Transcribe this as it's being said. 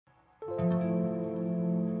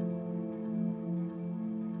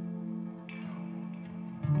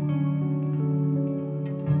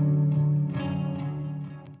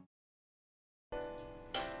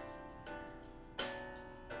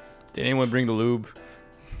Can anyone bring the lube?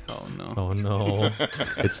 Oh no. Oh no.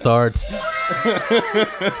 It starts.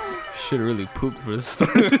 Should have really pooped for this. I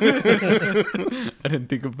didn't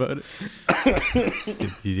think about it.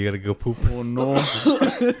 You gotta go poop. Oh no.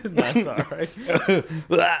 That's alright.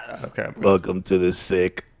 Okay. Welcome to the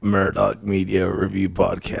Sick Murdoch Media Review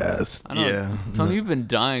Podcast. I know. Yeah. Tony, you've been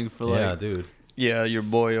dying for like. Yeah, dude. Yeah, your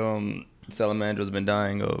boy Salamandra's been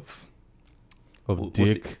dying of Of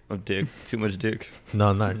dick. Of dick. Too much dick.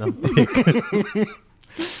 No, not dick.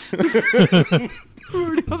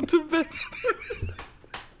 Already up to bed.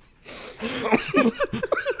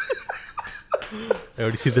 I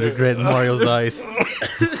already see the regret in Mario's eyes.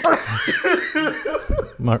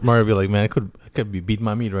 Mario be like, man, I could be beating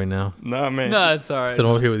my meat right now. Nah, man. Nah, it's alright. Sitting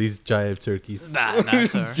over here with these jive turkeys. Nah,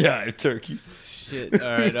 it's alright. Jive turkeys. Shit.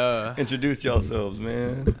 Alright, Introduce yourselves,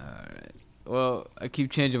 man. Alright. Well, I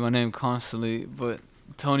keep changing my name constantly, but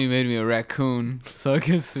Tony made me a raccoon, so I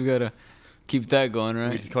guess we gotta keep that going, We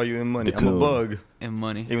right? just call you M Money. The I'm a coon. bug, And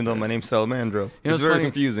money. even though my name's Salamandro. You know, It's very funny?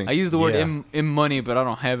 confusing. I use the word Yeah. in money, but I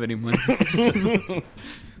don't have any money.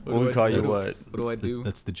 What we call you what? What do I do?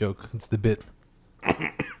 That's the joke. It's the bit.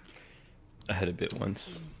 I had a bit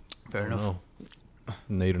once. Fair enough. No.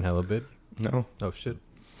 No, you don't have a bit? No. Oh, shit.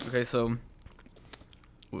 Okay, so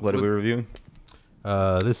What are we reviewing?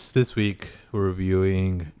 This week we're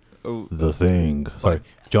reviewing oh, The Thing. Sorry,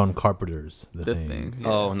 John Carpenter's the thing. Yeah.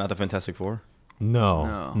 Oh, not the Fantastic Four?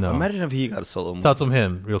 No. Imagine if he got a solo movie. Thoughts from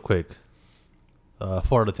him, real quick.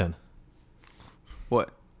 4 out of 10. What?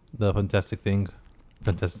 The Fantastic Thing.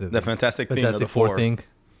 Fantastic. The Fantastic Thing of the Fantastic Four Four. thing.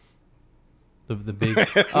 The big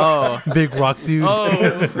Oh. big rock dude. Oh, I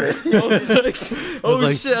was like, oh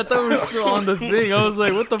like- shit! I thought we were still on the thing. I was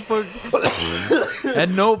like, what the fuck? At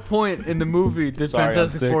no point in the movie did Sorry, I'm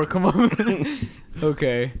Fantastic sick. Four come up.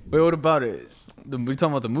 Okay, wait, what about it? We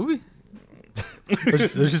talking about the movie?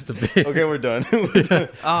 There's just a big. Okay, we're done. We're done.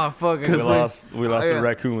 Ah, fuck! We lost yeah. a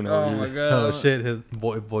raccoon Oh over my here. god! Oh shit! His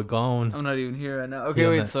boy gone. I'm not even here right now. He Okay,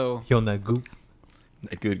 on wait. that- So, He on that goop.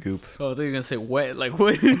 A good goop. oh, I thought you were gonna say wet. Like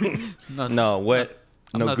what? No, wet.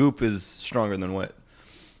 I'm No, not- goop is stronger than wet.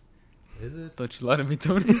 Is it? Don't you lie to me,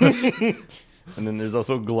 Tony. And then there's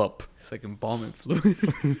also glup. It's like embalming fluid.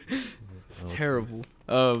 It's terrible.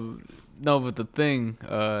 No, but the thing,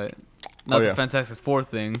 not Oh, the yeah. Fantastic Four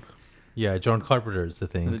thing, Yeah, John Carpenter's The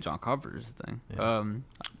the Thing. John Carpenter's thing. Yeah.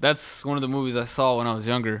 That's one of the movies I saw when I was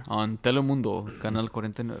younger on Telemundo, Canal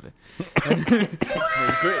 49. It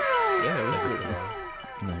was great. Yeah, it was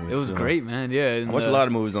great. It was great, man. Yeah. I and, watched a lot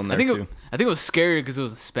of movies on I there think too. I think it was scary because it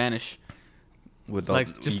was in Spanish, With all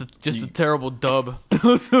like the- just you a terrible dub. It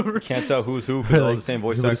was so can't tell who's who because all the same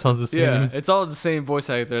voice Everybody actor. sounds the same. Yeah, it's all the same voice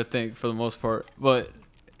actor, I think, for the most part. But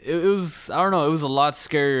it was, I don't know, it was a lot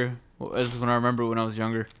scarier as when I remember when I was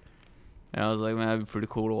younger. And I was like, man, that'd be pretty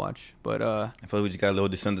cool to watch. But I feel like we just got a little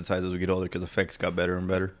desensitized as we get older because effects got better and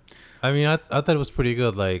better. I mean, I thought it was pretty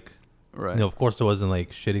good. Like, right, you know, of course, it wasn't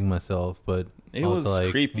like shitting myself, but It also, was like,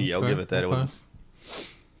 creepy. I'll okay, give it that. okay. It was.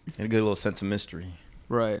 It had a good little sense of mystery.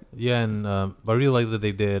 right, Yeah, and but I really like that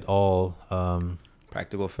they did all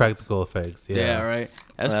Practical effects. practical effects. yeah, Yeah. right.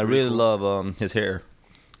 That's And I pretty really cool. love his hair.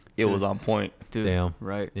 It was on point. Dude, Damn.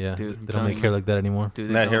 right, Yeah, dude. they don't make hair like that anymore. Dude,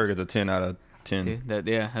 And that hair gets a 10 out of 10. dude,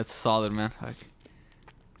 that's solid, man. Like,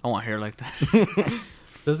 I want hair like that.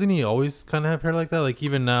 Doesn't he always kind of have hair like that? Like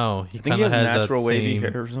even now, he I think kind he of has has natural that wavy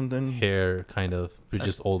same hair or something. hair, kind of, but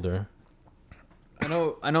just older. I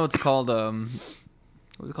know. It's called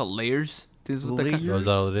what's it called? Layers. Dude, what that kind- Oh, is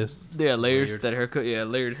that what it is? Yeah, layers. Layered. That haircut. Yeah,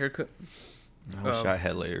 layered haircut. I wish I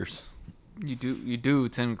had layers. You do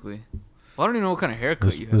technically. Well, I don't even know what kind of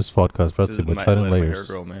haircut you have. This podcast brought This to is you by my Titan hair Layers.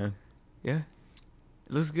 girl, man. Yeah,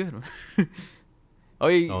 it looks good. Oh,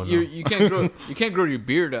 yeah, Oh, no. you can't grow your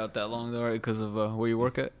beard out that long though, right? Because of where you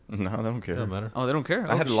work at. No, I don't care. Doesn't matter. Oh, they don't care.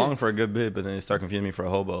 I had it shit. long for a good bit, but then they started confusing me for a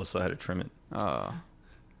hobo, so I had to trim it.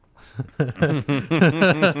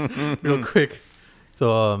 Real quick.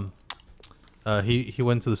 So he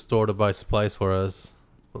went to the store to buy supplies for us,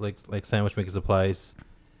 like sandwich making supplies,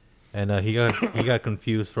 and he got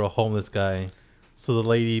confused for a homeless guy. So the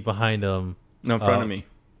lady behind him, No, in front of me.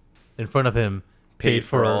 in front of him, paid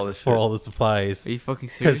for all the for shit. all the supplies Are you fucking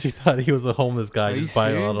because serious? she thought he was a homeless guy Are you just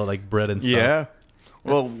buying a lot serious? of like bread and stuff. Yeah.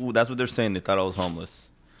 Well, that's what they're saying. They thought I was homeless.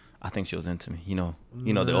 I think she was into me. You know,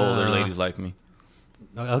 the older Nah. ladies like me.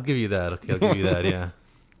 I'll give you that. Okay, I'll give you that. Yeah.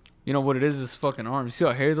 You know what it is? This fucking arm. You see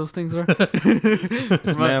how hairy those things are?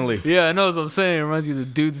 It's manly. Yeah, I know what I'm saying. It reminds you of the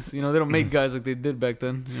dudes. You know, they don't make guys like they did back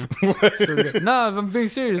then. You know? So, nah, if I'm being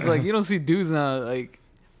serious, like you don't see dudes now. Like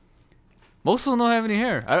most of them don't have any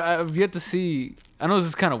hair. I've yet to see. I know this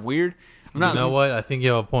is kind of weird. I'm not. You know what? I think you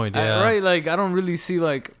have a point. Yeah. Right? Like I don't really see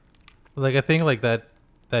like Like I think like that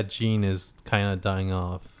gene is kind of dying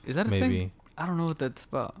off. Is that a maybe. thing? I don't know what that's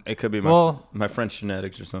about. It could be Well- my French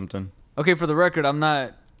genetics or something. Okay, for the record, I'm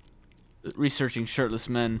not researching shirtless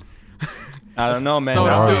men. I don't know, man. So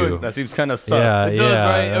what I'm That- doing. that seems kind of sus. Yeah, It does,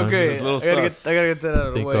 right? yeah, Okay, it's a little I sus. gotta get that out I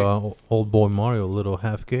of the think way. old boy Mario, a little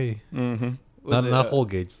half gay. Mm-hmm. Was Not it, whole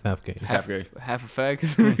gay, just half gay. Just half gay. half a fag.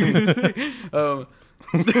 Is what you're gonna say?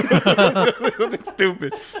 Something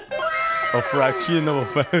stupid. A fraction of a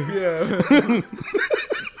fact. Yeah.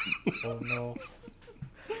 Oh no.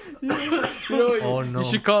 You know, Oh, no. You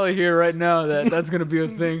should call it here right now. That's gonna be a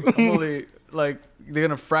thing. I'm only like they're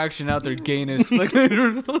gonna fraction out their gayness. Like I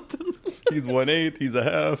don't know. He's 1/8. He's a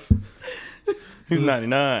half. He's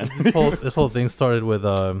 99. This whole thing started with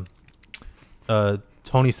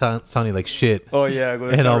Tony sounding like shit. Oh yeah.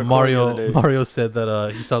 go to And record the other day. Mario said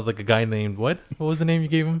that he sounds like a guy named what? What was the name you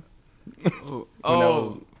gave him?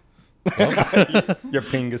 Oh, Your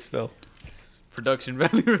pingus fell. production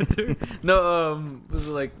value right there. No, was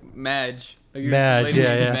it like Madge? Like your Madge, lady yeah,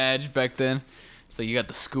 named yeah. Madge back then. So you got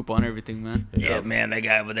the scoop on everything, man. Yeah, man. That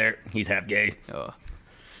guy over there. He's half gay. Oh,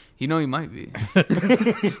 you know he might be.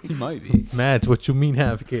 He might be. Madge, what you mean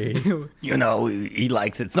half gay? You know, he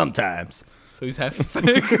likes it sometimes. So he's half a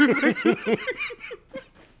fag.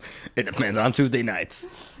 It depends on Tuesday nights.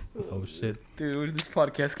 Oh shit. Dude, this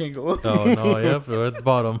podcast can't go up. Oh no, yep, we're at the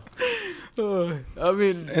bottom. I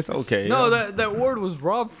mean, It's okay. no, yeah. that word was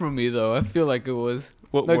robbed from me though. I feel like it was.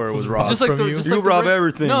 What Like, word was robbed? Just like from the, you? just You like the rob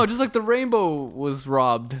everything. No, just like the rainbow was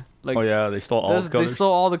robbed. Like Oh yeah, they stole all the they colors.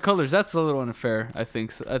 stole all the colors. That's a little unfair. I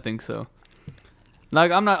think so. I think so.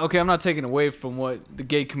 Like I'm not taking away from what the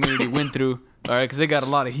gay community went through. All right, because they got a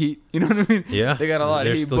lot of heat. You know what I mean? Yeah, They got a lot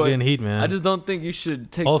they're of heat. still But getting heat, man. I just don't think you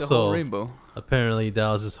should take the Also- whole rainbow. Apparently,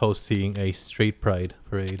 Dallas is hosting a straight pride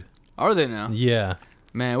parade. Are they now? Yeah,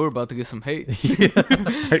 Man, we're about to get some hate. hey.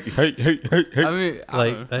 I mean,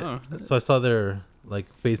 like I don't know. so I saw their like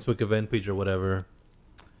Facebook event page or whatever,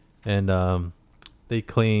 and they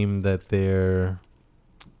claim that they're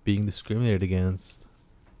being discriminated against.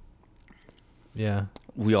 Yeah,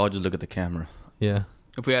 We all just look at the camera. yeah.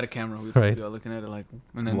 If we had a camera, we'd Right. be all looking at it like,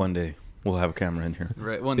 and then One day we'll have a camera in here.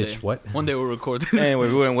 right one Bitch, day, what? one day we'll record this. Anyway,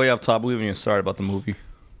 we went way off top. We haven't even started about the movie.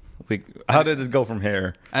 How did this go from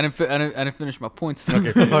here? I didn't finish my points. All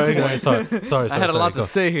right, sorry. I had a lot to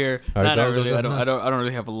say here. All right, Not go, really. go, I go. don't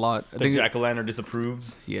really have a lot. I The think jack o' lantern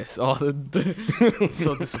disapproves. yes. Oh,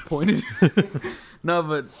 so disappointed. No,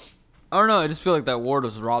 but I don't know. I just feel like that word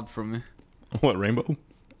was robbed from me. What, rainbow?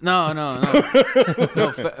 No,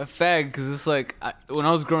 fag. Because it's like when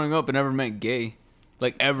I was growing up, it never meant gay,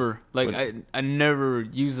 like ever. Like What? I never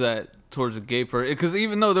used that towards a gay person. Because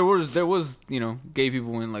even though there was gay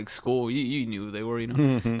people in like school, you knew who they were.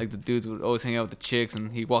 Like the dudes would always hang out with the chicks,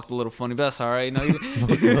 and he walked a little funny. But that's all right.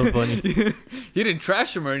 Funny. You didn't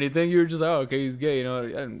trash him or anything. You were just like, oh, okay, he's gay.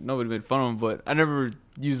 Nobody made fun of him, but I never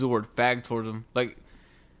used the word fag towards him. Like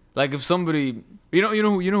if somebody, you know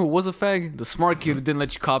who was a fag? The smart kid who didn't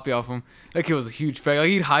let you copy off him. That kid was a huge fag. Like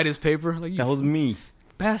he'd hide his paper. Like you That was me.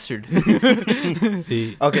 bastard.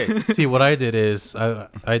 See, Okay. see, what I did is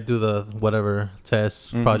I do the whatever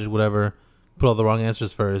test project, whatever, put all the wrong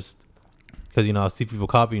answers first, because I see people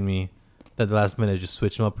copying me. Then the last minute, just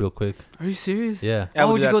switch them up real quick. Are you serious? Yeah, I Why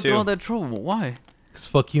would would do you that go through too. all that trouble? Why? cause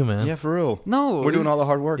fuck you, man. Yeah, for real. No, We're doing all the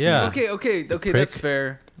hard work. Yeah. man. Okay, prick. that's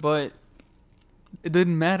fair, but it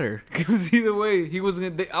didn't matter because either way,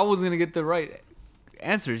 I wasn't gonna get the right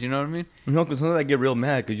answers. You know what I mean? No, because sometimes I get real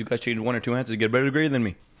mad because you guys changed one or two answers to get a better grade than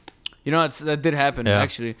me. You know that did happen Yeah.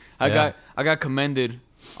 actually. I got commended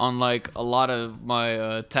on like a lot of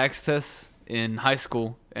my tax tests in high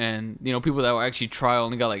school, and people that were actually try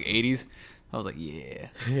only got like 80s. I was like, yeah.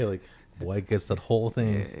 Yeah, like white gets that whole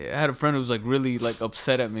thing. I had a friend who was like really like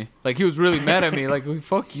upset at me. Like he was really mad at me. Like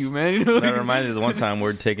fuck you, man. You know? That reminds me of the one time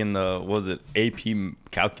we're taking the, what was it, AP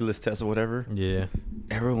calculus test or whatever. Yeah,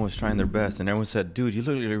 Everyone was trying their best, and everyone said, dude, you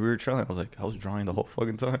look like you were trying. I was like, I was drawing the whole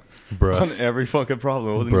fucking time. bruh. On every fucking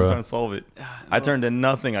problem. I wasn't even Bruh. trying to solve it. I turned in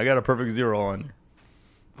nothing. I got a perfect 0 on.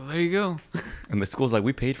 Well, there you go. And the school's like,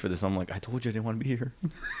 we paid for this. I'm like, I told you I didn't want to be here.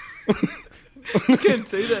 You can't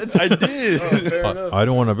say that. I did. Fair enough. I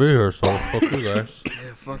don't want to be here, so fuck you guys.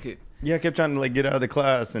 Yeah, fuck it. Yeah, I kept trying to like get out of the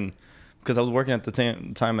class, and because I was working at the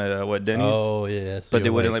time at Denny's. Oh yeah, so But they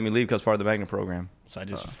you're wouldn't like, let me leave because part of the magnet program. So I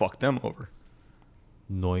just fucked them over.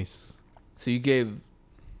 Noise. So you gave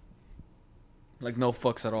like no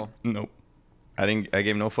fucks at all. Nope. I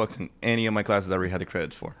gave no fucks in any of my classes I already had the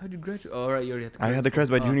credits for. How'd you graduate? Oh, all right, you already had the I had the credits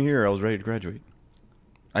by Oh. junior year. I was ready to graduate.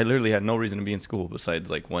 I literally had no reason to be in school besides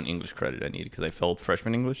like one English credit I needed because I failed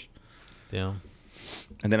freshman English. Damn.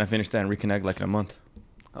 And then I finished that and reconnect like in a month.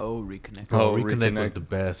 Oh, reconnect. Bro, Oh, Reconnect was Reconnect. the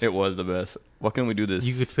best. It was the best. Why can't we do this?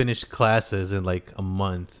 You could finish classes in like a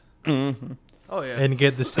month Oh yeah. and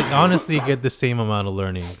get the honestly get the same amount of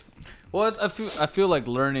learning. Well, I feel like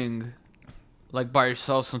learning, like by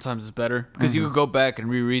yourself, sometimes is better because you could go back and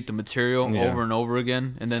reread the material Yeah. over and over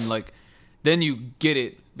again, and then you get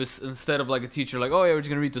it. But instead of like a teacher, like, oh yeah, we're just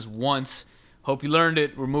gonna read this once. Hope you learned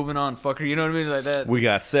it. We're moving on, fucker. You know what I mean? Like that. We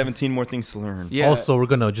got 17 more things to learn. Yeah. Also, we're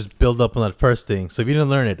gonna just build up on that first thing. So if you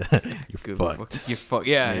didn't learn it, you're Good fucked. You're fucked.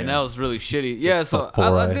 Yeah, and Yeah. that was really shitty. Yeah, so Fuck poor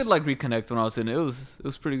I did eyes. like Reconnect when I was in it. It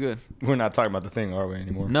was pretty good. We're not talking about the thing, are we,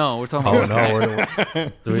 anymore? No, we're talking Oh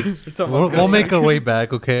about. no, we'll make our way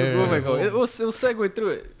back. Okay. We'll make it. We'll segue through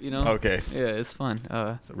it. You know. Okay. Yeah, it's fun.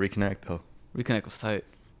 So reconnect, though. Reconnect was tight.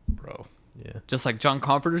 Bro. Yeah. Just like John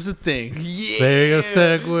Carpenter's The Thing. Yeah. There you go.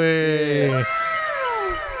 Segue.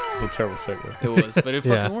 It's a terrible segue. It was, but it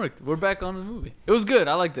Yeah. fucking worked. We're back on the movie. It was good.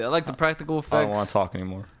 I liked it. I liked the practical effects. I don't want to talk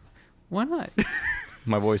anymore. Why not?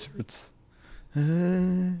 My voice hurts. All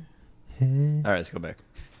right, let's go back.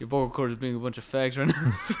 Your vocal cords being a bunch of fags right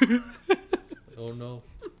now. Oh no.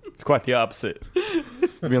 It's quite the opposite.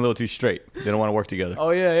 We're being a little too straight. They don't want to work together. Oh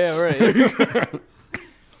yeah, right.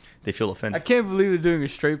 They feel I offended. can't believe they're doing a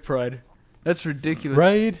straight pride. That's ridiculous.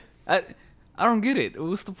 Right? I don't get it.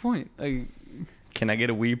 What's the point? Like, Can I get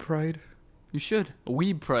a wee pride? you should a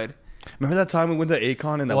weeb pride. Remember that time we went to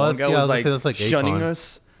Akon and that Well, one guy yeah, I was was gonna like, say that's like shunning Akon.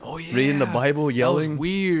 us, Oh yeah. reading the Bible, yelling. That was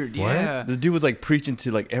weird. What? Yeah. This dude was like preaching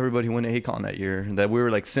to like everybody who went to Akon that year that we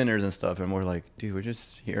were like sinners and stuff, and we're like, dude, we're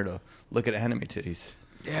just here to look at anime titties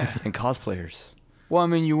Yeah. and cosplayers. Well, I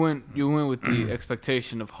mean, you went with the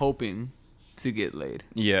expectation of hoping to get laid.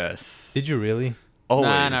 Yes. Did you really? Always.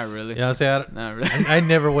 Nah, not really. Yeah, Not really. I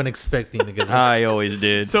never went expecting to get. I always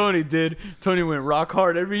did. Tony did. Tony went rock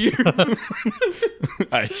hard every year.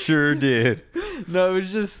 I sure did. No,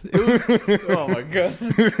 it was. Oh my god.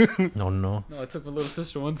 No, no. No, I took my little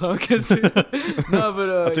sister one time. I can't say that. No,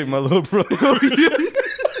 but I took my little brother.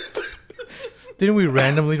 Didn't we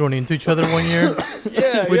randomly run into each other one year?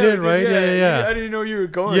 yeah, We yeah, did, right? Yeah. I didn't know you were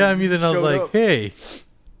going. Yeah, I You mean, then just I was showed like, up. hey,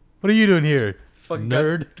 what are you doing here? Fucking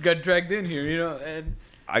nerd. got dragged in here, you know. And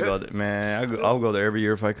I go there, man. I'll go there every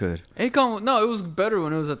year if I could. Akon, no, it was better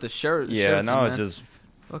when it was at the Sheraton. Yeah, now it's man. just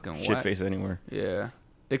fucking shit whack. face anywhere. Yeah,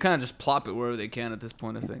 they kind of just plop it wherever they can at this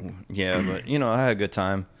point. I think. Yeah, but you know, I had a good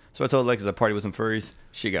time. So I told Alexis I party with some furries.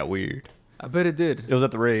 She got weird. I bet it did. It was at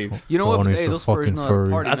the rave. You know what? Only Hey, for those furries fucking know how to furries.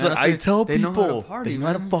 party. That's man. what I'll I tell you, tell they know how to people. party, They know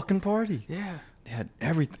how to man. fucking party. Yeah. They had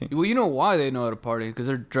everything. Well, you know why they know how to party? Because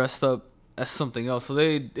they're dressed up as something else. So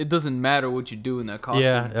it doesn't matter what you do in that costume.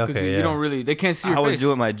 Yeah, 'Cause okay, you yeah. don't really, they can't see your I was face.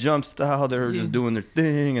 doing my jump style. They were Yeah. just doing their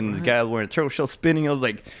thing, and the guy was wearing a turtle shell spinning. I was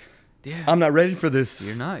like, Yeah. I'm not ready for this.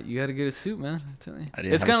 You're not. You got to get a suit, man. I'm telling you. I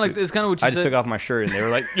didn't It's have a kind of like suit. it's kind of what you I said. just took off my shirt, and they were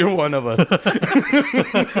like, "You're one of us."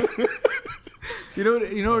 You know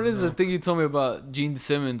what it is? The thing you told me about Gene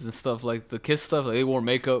Simmons and stuff, like the Kiss stuff. Like they wore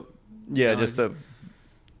makeup. Yeah, No, just to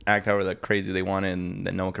act however that crazy they wanted, and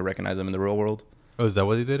that no one could recognize them in the real world. Oh, is that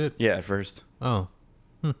why they did it? Yeah, at first. Oh,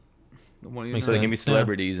 One of Makes So they your- can be sense, yeah.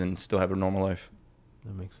 celebrities and still have a normal life.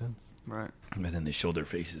 that makes sense. Right. But then they show their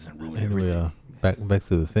faces and ruin Anyway, everything. back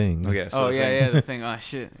to the thing. Okay. So Oh the yeah, thing- yeah. The thing. Oh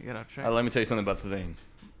shit. I got off track. Let me tell you something about the thing.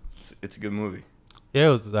 It's a good movie. Yeah,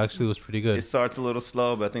 it was pretty good. It starts a little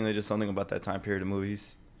slow, but I think there's just something about that time period of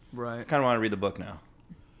movies. Right. I kind of want to read the book now.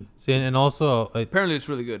 See, and also, Apparently, it's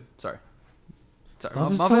really good. Sorry. Stop My it,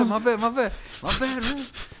 bad. stop. My bad. My bad. My bad, man.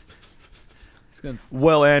 It's gonna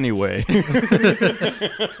Well, anyway.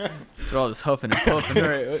 throw all this huffing and puffing. All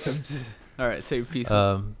right. All right. Say your piece.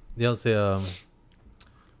 yeah, I'll say,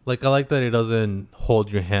 like I like that it doesn't hold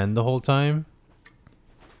your hand the whole time.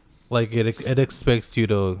 Like it expects you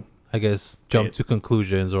to, I guess, jump to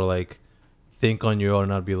conclusions or like think on your own and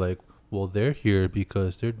not be like, well, they're here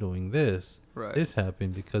because they're doing this. Right. This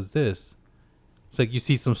happened because this. It's like you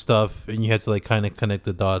see some stuff and you have to like kind of connect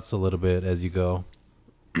the dots a little bit as you go.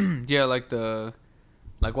 Yeah, like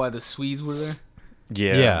why the Swedes were there.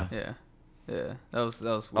 Yeah. Yeah. Yeah. That was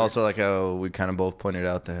weird. Also, like how we kind of both pointed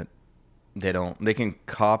out that they can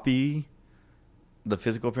copy the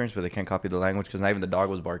physical appearance, but they can't copy the language because not even the dog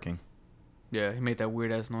was barking. Yeah, he made that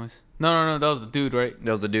weird ass noise. No, that was the dude, right?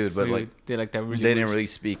 That was the dude, but like they like that really. they didn't weird really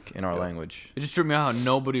speak in our language. It just tripped me out how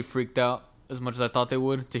nobody freaked out as much as I thought they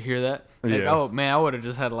would to hear that. Like, Yeah. oh man, I would have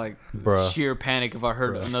just had like Bruh. sheer panic if I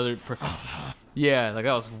heard Bruh. another. Yeah, like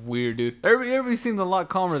that was weird, dude. Everybody seemed a lot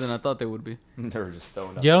calmer than I thought they would be. They were just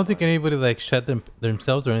stoned up. Yeah, I don't think anybody like shot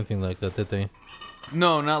themselves or anything like that, did they?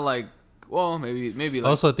 No, not like. Well, maybe like.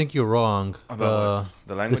 Also, I think you're wrong. About what?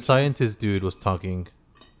 The The language? scientist dude was talking.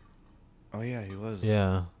 Oh yeah, he was.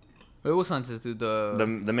 Yeah. Wait, what scientist, dude?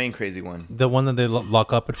 The main crazy one. The one that they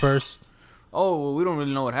lock up at first. Oh, well, we don't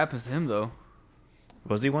really know what happens to him though.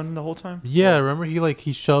 Was he one the whole time? Yeah, remember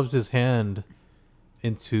he shoves his hand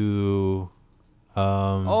into.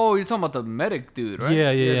 Oh, you're talking about the medic dude, right?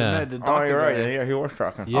 Yeah, yeah, yeah. The Oh, doctor you're right. guy. Yeah, he was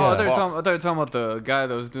talking. Yeah. Oh, I thought, Fuck. I thought you were talking about the guy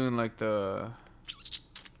that was doing like the.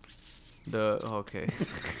 Okay.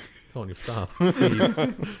 Tony, stop, please.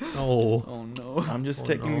 No. Oh no. I'm just Oh,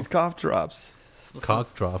 taking no. these cough drops.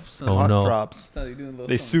 Cock drops. So- Oh Cough no. drops. That's how you doing those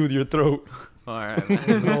They songs. soothe your throat. All right.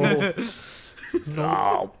 Man.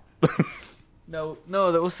 No.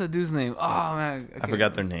 No. What's that dude's name? Oh man. I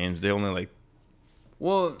forgot their names. They only like.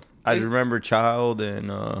 Well, I they- remember Child and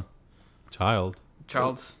Child.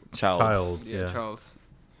 Childs. Child. Yeah, Yeah. Charles.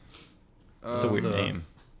 That's a weird Uh, name.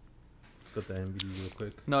 Got the MVD real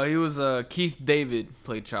quick. No, he was Keith David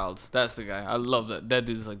played Childs. That's the guy. I love that. That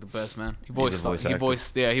dude's like the best, man. He voiced voice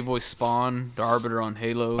actor. he voiced Spawn, the Arbiter on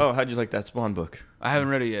Halo. Oh, how'd you like that Spawn book? I haven't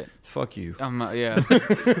read it yet. Fuck you. I'm not, yeah.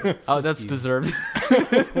 Oh, that's deserved.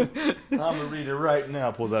 I'm gonna read it right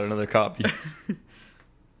now. Pulls out another copy.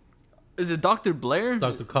 Is it Dr. Blair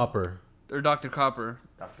Dr. Copper. or Dr. Copper?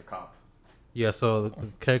 Dr. Cop. Yeah, so the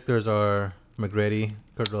characters are McGrady,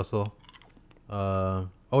 Kurt Russell. Oh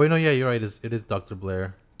wait, no, yeah, you're right. It is Dr.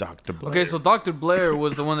 Blair. Dr. Blair. Okay, so Dr. Blair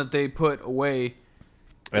was the one that they put away.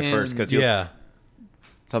 At first, because yeah. Yeah,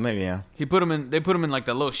 So maybe yeah. They put him in like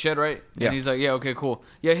that little shed, right? Yeah. And he's like, yeah, okay, cool.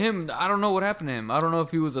 Yeah, him. I don't know what happened to him. I don't know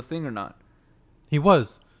if he was a thing or not. he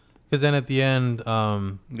was, because then at the end,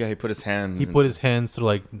 Yeah, he put his hands. he put his hands to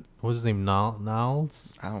like what's his name,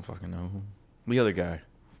 Niles? I don't fucking know. The other guy.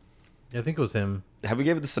 Yeah, I think it was him. Have we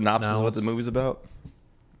gave it the synopsis of what the movie's about?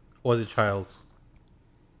 Or was it Childs?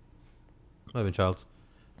 Might have been Childs.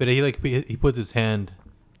 But he puts his hand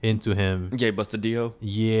into him. Yeah, busted Dio.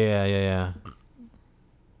 Yeah.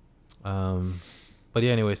 But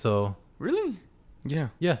yeah, anyway, so Really? Yeah.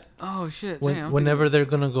 yeah, Oh shit! Damn. I'm whenever they're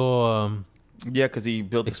gonna go, Yeah, because he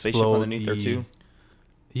built the spaceship Explode underneath there the- too.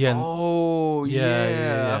 yeah, Oh Yeah,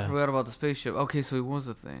 yeah, yeah. I forgot about the spaceship. Okay, so he was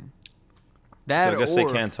a thing. So That I guess or they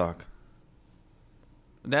can talk.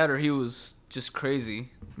 that or he was just crazy.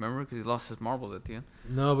 Remember, because he lost his marbles at the end.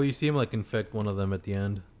 no, but you see him like infect one of them at the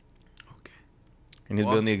end. Okay. And he's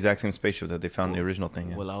Well- building the exact same spaceship that they found the original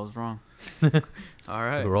thing in. Well, I was wrong. All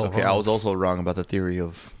right. We're It's all okay, I wrong. was also wrong about the theory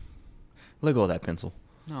of. Let go of that pencil.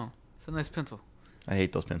 No, it's a nice pencil. I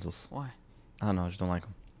hate those pencils. Why? I don't know. I just don't like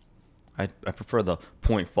them. I prefer the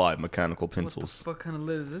 0.5 mechanical What the pencils. fuck kind of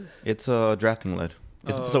lid is this? It's a drafting lead.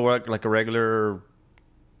 It's Oh. so like a regular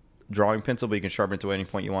drawing pencil, but you can sharpen it to any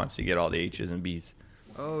point you want, so you get all the H's and B's.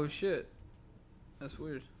 Oh shit, that's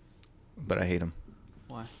weird. But I hate them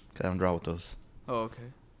Why? because I don't draw with those. Oh okay,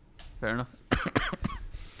 fair enough.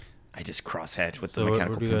 I just crosshatch with So the where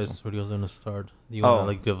mechanical do you pencil. guys want to start? Do you want to Oh.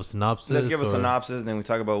 like give a synopsis? Let's give a or- synopsis, then we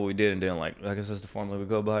talk about what we did and didn't like. I guess that's the formula we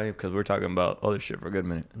go by because we're talking about other shit for a good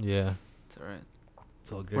minute. Yeah, It's all right.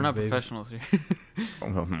 it's all good. We're not baby. professionals here.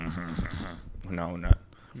 No, not.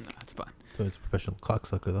 No, it's fine. So it's a professional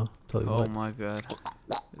cocksucker though. Tell you Oh what. my god.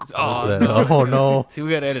 Oh, oh no. See,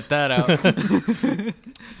 we gotta edit that out.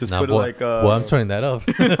 Just Nah, put boy, like well, I'm turning that up.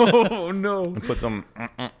 Oh no. and put some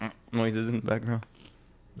noises in the background.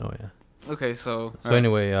 Oh yeah. Okay, so. So alright,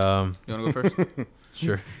 anyway, you wanna go first?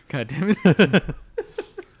 sure. God damn it.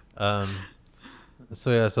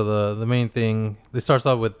 So yeah, so the main thing, it starts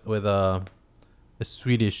off with a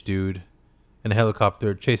Swedish dude in a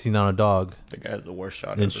helicopter chasing down a dog The guy has the worst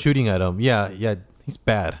shot and ever. shooting at him. Yeah, he's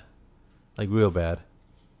bad, like real bad.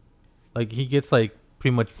 Like he gets like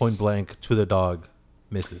pretty much point blank to the dog,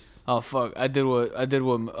 misses. Oh fuck! I did what.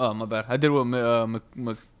 Oh my bad. I did what.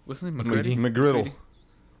 What's his name? McGrady. McGriddle.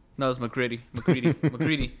 No, it's McGrady.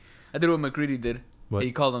 McGreedy. I did what McGreedy did. What?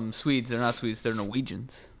 He called them Swedes. They're not Swedes. They're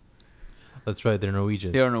Norwegians. That's right, they're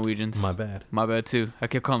Norwegians. They are Norwegians. My bad. My bad too. I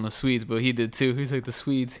kept calling them Swedes, but he did too. He's like the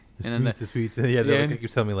Swedes. The Swedes. Yeah, Yeah, they're and- like, you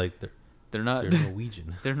tell me like they're not. they're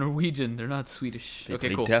Norwegian. They're Norwegian. They're not Swedish. They Okay,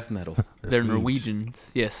 play cool. death metal. They're Swedish.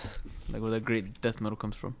 Norwegians. Yes, like where that great death metal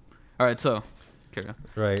comes from. All right, so carry on.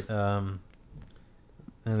 Right. And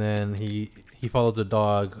then he follows the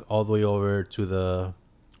dog all the way over to the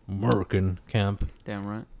American camp. Damn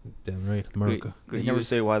right. Damn right, Great, America. They great never use.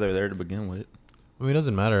 say why they're there to begin with. I mean, it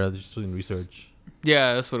doesn't matter. They're just doing research.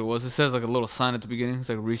 Yeah, that's what it was. It says like a little sign at the beginning. It's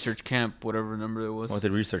like a research camp, whatever number it was. What,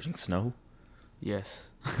 they're researching snow? Yes.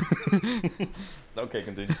 Okay,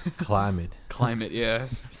 continue. Climate. Climate, yeah.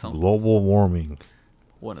 Something. Global warming.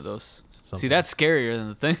 One of those. Something. See, that's scarier than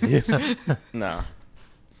the thing. Yeah. Nah.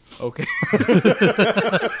 Okay.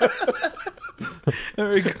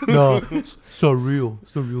 Very good. No, it's so real.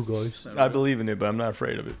 So real, guys. I believe in it, but I'm not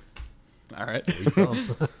afraid of it. All right.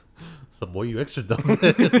 So boy, you extra dumb.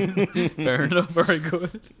 Fair enough. All right, go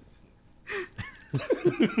ahead.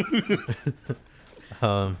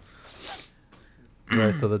 um,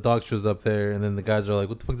 right. So the dog shows up there, and then the guys are like,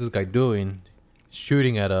 "What the fuck is this guy doing?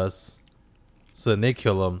 Shooting at us." So then they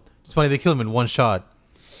kill him. It's funny they kill him in one shot,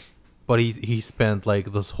 but he spent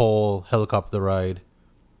like this whole helicopter ride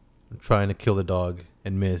trying to kill the dog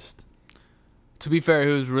and missed. To be fair,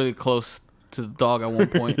 he was really close to the dog at one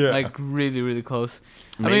point. Yeah. Like really, really close.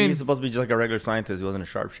 Maybe I mean, he's supposed to be just like a regular scientist. He wasn't a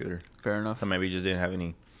sharpshooter. fair enough. So maybe he just didn't have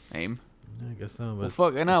any. Aim. I guess so, Well, but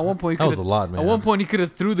fuck. And at one point, that was a lot, man. At one point, he could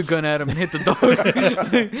have threw the gun at him and hit the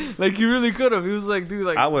dog. Like he really could have. He was like, dude,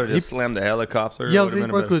 like I would have just slammed the helicopter. yeah, I It was would've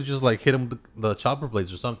thinking been a I could just like hit him with the chopper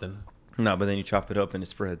blades or something. No, but then you chop it up and it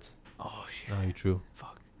spreads. oh shit. No, you're true.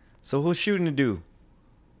 Fuck. So who's shooting to do?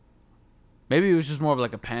 Maybe it was just more of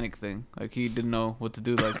like a panic thing. Like he didn't know what to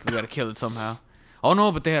do. Like we gotta kill it somehow. Oh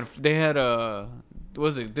no, but they had what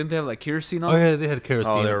was it? Didn't they have like kerosene on? Oh yeah, they had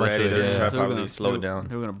kerosene. Oh, they a were bunch ready. of it, They're yeah. trying to they were probably slow it down.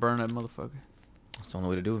 They were gonna burn that motherfucker. That's the only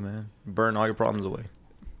way to do it, man. Burn all your problems away.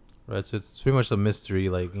 Right, so it's pretty much a mystery.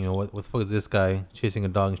 Like, you know, what the fuck is this guy chasing a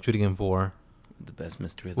dog and shooting him for? The best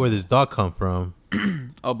mystery. Of the Where did this dog come from?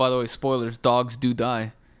 Oh, by the way, spoilers: dogs do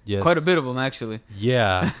die. Yes, Quite a bit of them actually.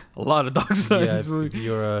 Yeah, A lot of dogs die in yeah. this movie.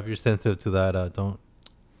 If you're sensitive to that, don't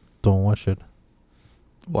watch it.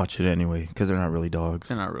 Watch it anyway, because they're not really dogs.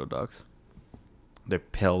 They're not real dogs. They're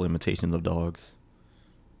pale imitations of dogs.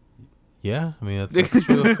 Yeah, I mean that's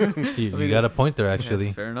true. You mean, got a point there, Yes,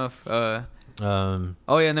 actually. fair enough. Um,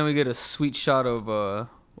 Oh yeah, and then we get a sweet shot of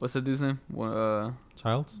what's that dude's name?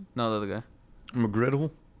 Childs? No, the other guy. McGriddle?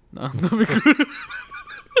 No,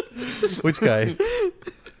 Which guy?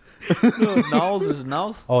 no, Niles is it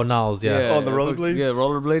Niles. Oh, Niles. Yeah. Oh, the rollerblades? Yeah,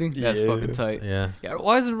 rollerblading. That's Yeah. fucking tight. Yeah. Yeah,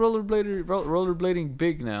 why isn't rollerblading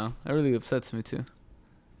big now? That really upsets me too.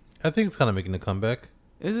 I think it's kind of making a comeback.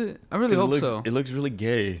 Is it? I really hope so. It looks really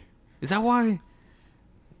gay. Is that why?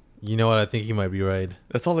 You know what? I think you might be right.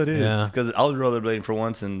 That's all it is. Yeah. Because I was rollerblading for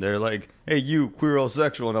once, and they're like, "Hey, you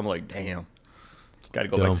queerosexual," and I'm like, "Damn, got to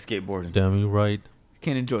go back Dumb. to skateboarding." Damn, you right.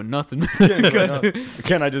 Can't enjoy nothing.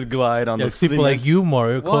 Can I just glide on Yeah, the it's people like cement? you,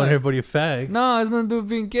 Mario, Why? calling everybody a fag. No, it's nothing to do with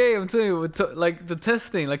being gay. I'm telling you, like the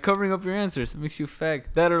testing, like covering up your answers, it makes you fag.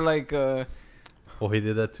 That or like, Well, he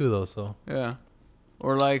did that too, though. So yeah,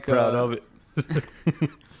 or like, Proud of it.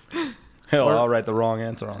 Hell, Or- I'll write the wrong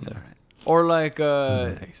answer on there. or like,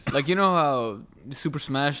 Nice. like you know how Super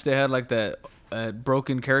Smash they had like that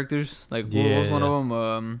broken characters. Like what was one Yeah. of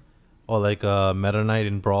them? or like Meta Knight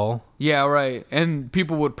in Brawl. Yeah, right. And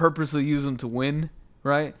people would purposely use them to win,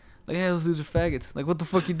 right? Like, yeah, those dudes are faggots. Like, what the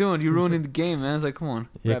fuck you doing? You're ruining the game, man. It's like, come on.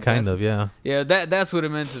 Yeah, rap kind bastard. of. Yeah. Yeah, that's what it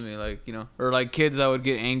meant to me. Like, you know, or like kids that would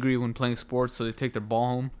get angry when playing sports, so they take their ball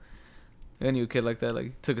home. I knew a kid like that.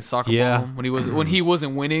 Like, took a soccer Yeah. ball home when he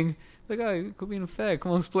wasn't winning. Like, oh, you could be in a fag.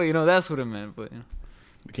 Come on, let's play. You know, that's what it meant. But you know,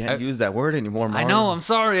 We can't use that word anymore, Mario. I know. I'm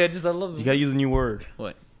sorry. I love You gotta use a new word.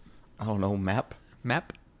 What? I don't know. Map.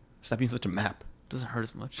 Map Stop being such a map. doesn't hurt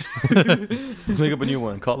as much. Let's make up a new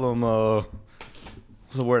one. Call them. What's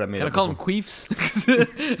the word I made Can I up? call them before?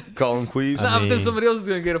 queefs? Call them queefs. I Nah, but then mean- somebody else is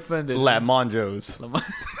gonna get offended. Lamonjos.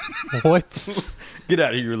 What? Get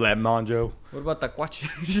out of here, Lamonjo. What about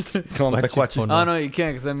taquache? Call them Guachi- taquachi. No. Oh no, you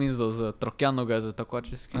can't because that means those troqueano guys are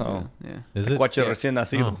taquaches. Oh. Yeah. Is it? Taquache Yeah. recién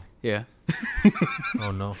nacido. Oh. Yeah.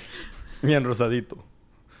 Oh no. Bien rosadito.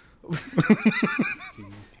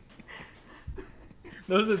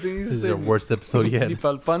 Those are things. This is our worst episode yet. Ni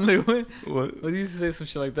pa'l pan le, güey. What? What used to say some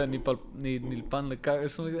shit like that? Ni el pan le cae or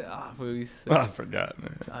something like that. Ah, I used to say. I forgot,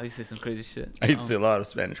 man. I used to say some crazy shit. I used to say a lot of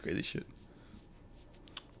Spanish crazy shit.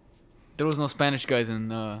 There was no Spanish guys in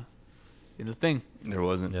the thing. There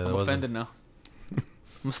wasn't. Yeah, I'm that wasn't. offended now. I'm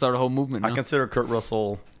gonna start a whole movement I now. consider Kurt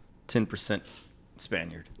Russell 10%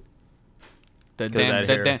 Spaniard. That 'cause of damn,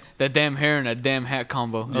 that hair. that damn hair and that damn hat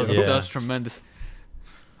combo. That was, Yeah. that was tremendous.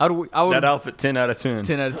 I would That outfit, 10 out of 10.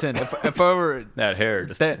 10 out of 10. If I ever That hair,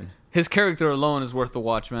 just that 10. his character alone is worth the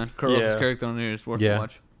watch, man. Kurt Russell's Yeah. character on here is worth Yeah. the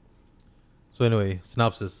watch. So anyway,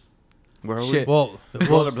 synopsis. Where are Shit. Well,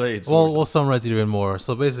 Rollerblades. we'll summarize it even more.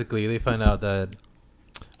 So basically, they find out that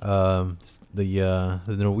the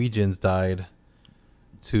Norwegians died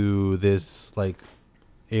to this like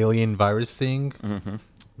alien virus thing Mm-hmm.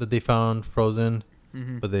 that they found frozen,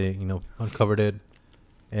 Mm-hmm. but they uncovered it,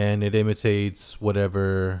 and it imitates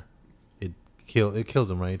whatever it kills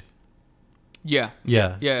them, right? Yeah.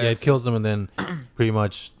 Yeah, Yeah, It kills them and then pretty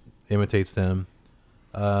much imitates them.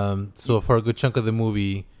 So for a good chunk of the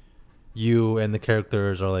movie, you and the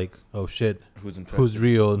characters are like, "Oh shit, Who's infected? who's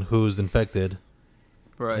real and who's infected?"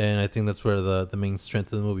 Right. And I think that's where the main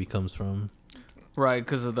strength of the movie comes from. Right,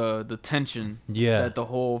 because of the tension Yeah. that the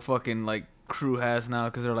whole fucking like crew has now.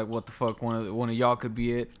 Because they're like, what the fuck? One of y'all could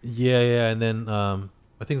be it. Yeah, and then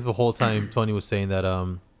I think the whole time Tony was saying that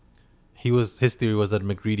his theory was that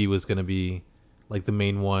McReady was gonna be like the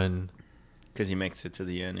main one. Because he makes it to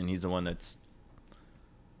the end, and he's the one that's,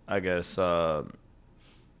 I guess,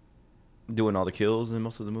 doing all the kills in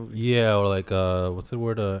most of the movie. Yeah, or like what's the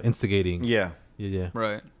word? Instigating. Yeah. Yeah.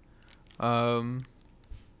 Right.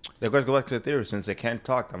 They guys go back to the theory. Since they can't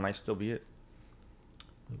talk, that might still be it.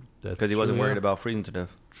 That's Because he wasn't true, worried yeah. about freezing to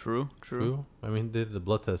death. True. True. I mean, they did the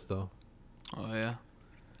blood test though. Oh yeah.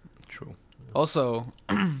 True. Also,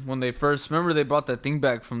 when they first remember, they brought that thing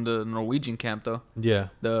back from the Norwegian camp though. Yeah.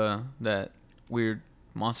 That weird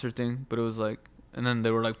monster thing, but it was like, and then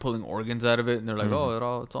they were like pulling organs out of it, and they're like, Mhm.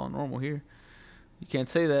 oh, it's all normal here. You can't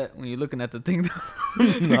say that when you're looking at the thing.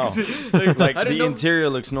 No. Like, I didn't the know- interior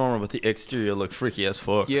looks normal, but the exterior looked freaky as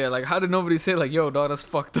fuck. Yeah, like how did nobody say like, yo, dog, that's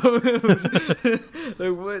fucked up?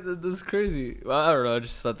 Like what? That's crazy. Well, I don't know. I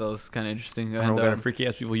just thought that was kind of interesting. I don't know And, what kind of freaky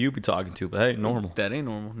ass people you be talking to, but hey, normal. That ain't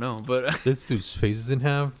normal. No, but This dude's face is in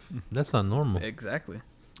half. That's not normal. exactly.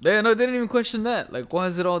 They didn't even question that. Like, why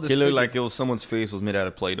is it all this? He looked like it was someone's face was made out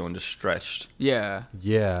of Play-Doh and just stretched. Yeah.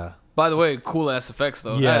 Yeah. By the way, cool ass effects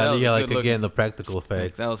though. Yeah, That was yeah. good Like looking. again, the practical Like,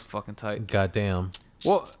 effects. that was fucking tight. Goddamn.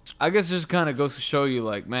 Well, I guess it just kind of goes to show you,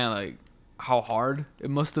 like, man, like how hard it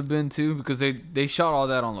must have been too, because they shot all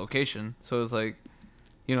that on location. So it's like,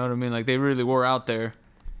 you know what I mean? Like they really were out there,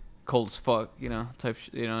 cold as fuck, you know,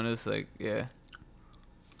 and it's like, yeah.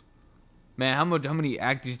 Man, how many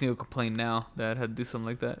actors do you think will complain now that had to do something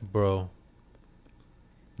like that? Bro.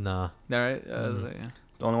 Nah. All right, I was like, yeah.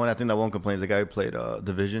 The only one I think that won't complain is the guy who played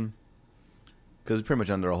Division. Because he's pretty much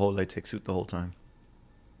under a whole latex suit the whole time.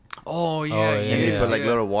 Oh yeah, yeah, And they yeah. put like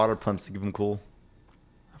little water pumps to keep him cool.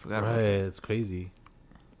 I forgot Right. about that. It's crazy.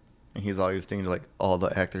 And he's always thinking like all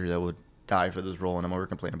the actors that would die for this role, and I'm over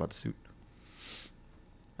complaining about the suit.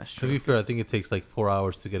 That's To be true. fair, I think it takes like 4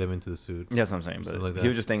 hours to get him into the suit. Yeah, that's what I'm saying. But Something like he that.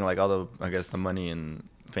 was just thinking like all the, I guess, the money and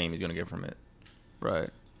fame he's gonna get from it. Right?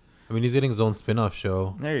 I mean, he's getting his own spin-off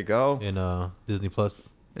show There you go. in Disney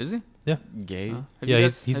Plus. Is he? Gay. Huh? Have Yeah, you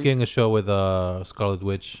he's guys- have getting a show with Scarlet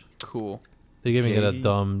Witch. you- cool. They're giving it a Gay?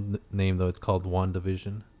 dumb name though. It's called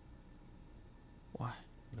WandaVision. Why?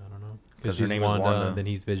 I don't know. 'Cause Because her she's name is Wanda. and then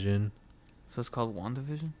he's Vision. So it's called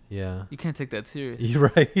WandaVision. Yeah. You can't take that serious.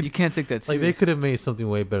 You're right. You can't take that Like serious. they could have made something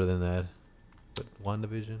way better than that. But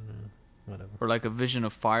WandaVision, whatever. Or like a vision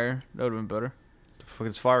of fire. That would have been better. The fuck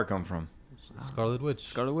does fire come from? Scarlet Witch.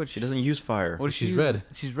 Scarlet Witch. She doesn't use fire. What is she She's using? red.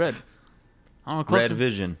 She's red. I don't know. Red Closer.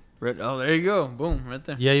 Vision Red. Oh, there you go. Boom, right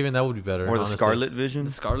there. Yeah, even that would be better. or the honestly. Scarlet Vision,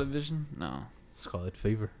 The Scarlet Vision? No. Scarlet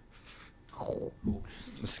Fever.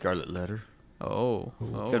 the Scarlet Letter. Oh.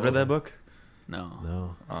 You Oh. guys read that book? No.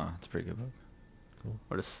 No. Ah, it's a pretty good book.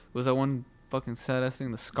 Or this, was that one fucking sad ass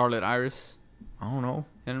thing? The Scarlet Iris. I don't know.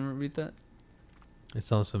 You didn't read that? It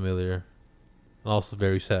sounds familiar. Also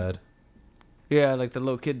very sad. Yeah, like the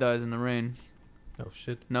little kid dies in the rain. Oh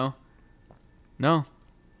shit. No. No.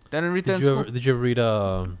 Didn't read that in school. Did you ever read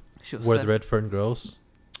She was Where sad. the Red Fern Grows?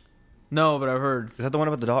 No, but I've heard. Is that the one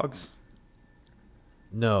about the dogs?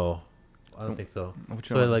 No. I Oh. don't think so. Which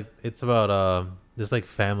But like it's about this like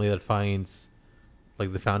family that finds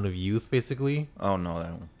like the fountain of youth basically, Oh no,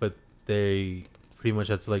 that one. but they pretty much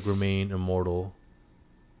have to like remain immortal.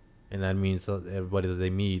 And that means that everybody that they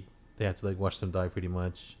meet, they have to like watch them die pretty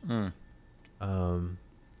much. Mm.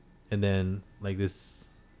 And then like this,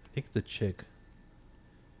 I think it's a chick.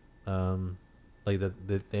 Like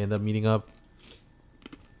that they end up meeting up,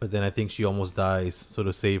 but then I think she almost dies. So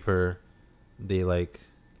to save her, they like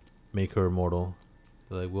make her immortal.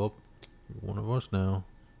 They're like, well, you're one of us now.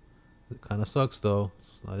 It kind of sucks though.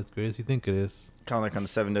 It's not as great as you think it is. Kind of like on the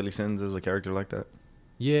Seven Deadly Sins, there's a character like that.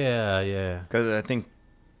 Yeah. Because I think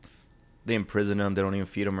they imprison him. They don't even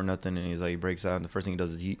feed him or nothing. And he's like, he breaks out. And the first thing he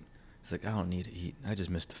does is eat. He's like, I don't need to eat. I just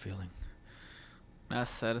miss the feeling. That's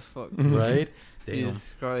sad as fuck. Right? Damn. Jesus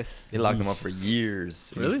Christ. They locked him up for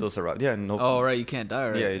years. Really? He still survived. Yeah, no. Oh, right. You can't die,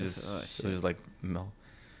 right? Yeah, he That's- just, oh, it shit. was like, no.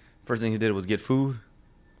 First thing he did was get food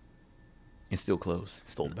and steal clothes.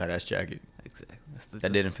 Stole a badass jacket. Exactly.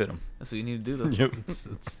 That didn't fit him. That's what you need to do, though. Yep.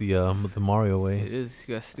 It's the Mario It way. is.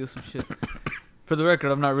 You gotta steal some shit. For the record,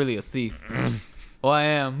 I'm not really a thief. Well, I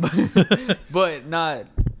am, but not.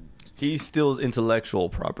 He steals intellectual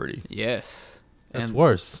property. Yes. That's and,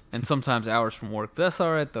 worse. And sometimes hours from work. But that's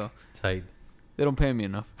all right though. Tight. They don't pay me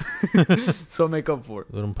enough, so I make up for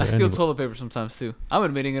it. They don't I pay steal anybody. toilet paper sometimes too. I'm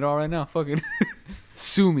admitting it all right now. Fuck it.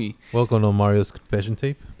 Sue me. Welcome to Mario's confession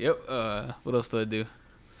tape. Yep. What else do I do?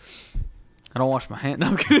 I don't wash my hand. No,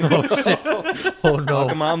 I'm kidding. Oh Oh, no.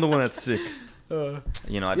 come on, I'm the one that's sick.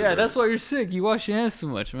 You know, Yeah, that's why you're sick. You wash your hands too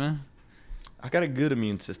much, man. I got a good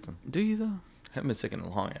immune system. Do you though? I haven't been sick in a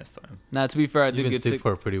long ass time. Nah, to be fair, I You've did been get sick sick.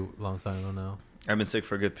 for a pretty long time though now. I've been sick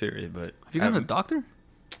for a good period, but Have you gone to the haven't- doctor?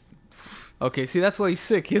 Okay, see, that's why he's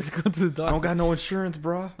sick. He has to go to the I doctor. don't got no insurance,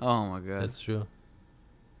 bro. Oh my god. That's true.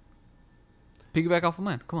 Piggyback off of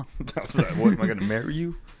mine. Come on. That's like, what am I gonna marry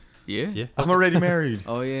you? Yeah. Yeah. I'm already married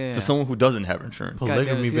Oh yeah. to someone who doesn't have insurance. damn it,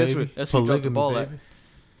 Polygamy, see, that's baby. where- that's where you dropped the Polygamy, ball at. baby.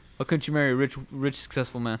 Why couldn't you marry a rich,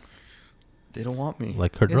 successful man? They don't want me.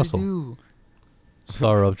 Like Kurt Yeah, they Russell, do.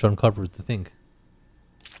 star of John Carpenter's The Thing.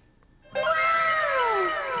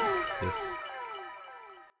 Yes.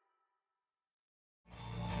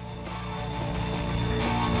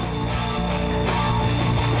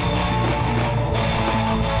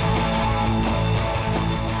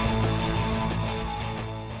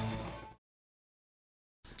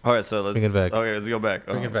 All right, so let's Bring it back. Okay, let's go back.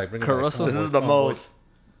 Bring it back. Bring it Kurt back. Russell? This Come on, is the come on, boy. most.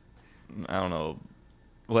 I don't know.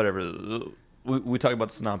 Whatever. We talk about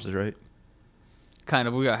the synopsis, right? Kind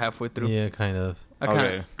of. We got halfway through. Yeah, kind of. I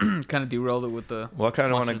kind of kind of derailed it with the. Well, I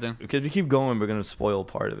kind of want Monster to thing. because we keep going. We're gonna spoil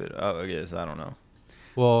part of it. I guess I don't know.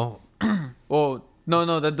 Well, Oh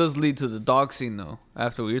no, that does lead to the dog scene though.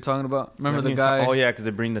 After what you're talking about, remember What the are you guy? Oh yeah, because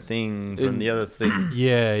they bring the thing from In- the other thing.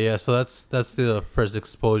 yeah. So that's the first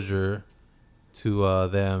exposure to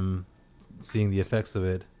them seeing the effects of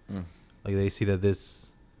it. Mm. Like they see that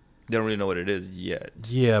this. They don't really know what it is yet.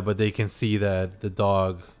 Yeah, but they can see that the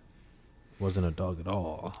dog wasn't a dog at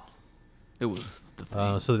all. It was the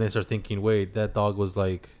thing. So then they start thinking, wait, that dog was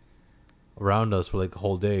like around us for like the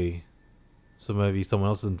whole day. So maybe someone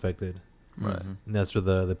else is infected. Right. Mhm. And that's where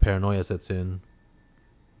the paranoia sets in.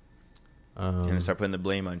 And they start putting the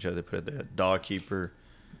blame on each other. They put the dog keeper,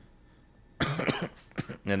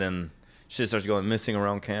 and then shit starts going missing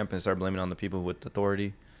around camp, and start blaming on the people with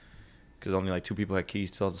authority, because only like 2 people had keys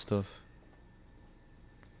to all the stuff.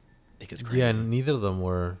 It gets crazy. Yeah, and neither of them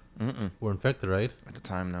were Mm-mm. infected, right? At the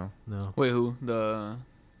time, no. No. Wait, who? The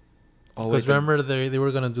Oh, Because remember, they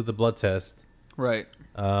were going to do the blood test. right.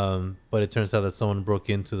 But it turns out that someone broke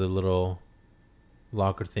into the little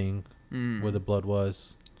locker thing Mm. where the blood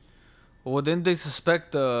was. Well, didn't they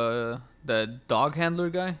suspect that dog handler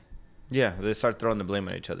guy? Yeah, they start throwing the blame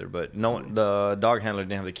on each other, but no one, the dog handler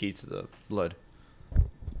didn't have the keys to the blood.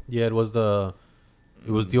 Yeah, it was the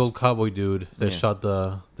old cowboy dude that Yeah. shot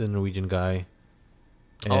the Norwegian guy.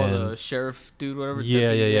 Oh, the sheriff dude, whatever. Yeah,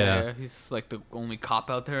 deputy. yeah. He's like the only cop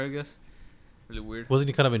out there, I guess. Really weird. wasn't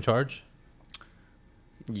he kind of in charge?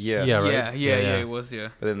 Yeah. Yeah, right? Yeah, Yeah. it was, yeah.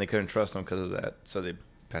 But then they couldn't trust him because of that, so they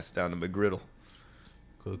passed it down to McGriddle.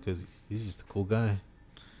 Cool, because he's just a cool guy.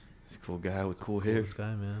 He's a cool guy with cool hair. Coolest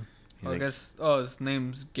guy, man. He's I like guess. Oh, his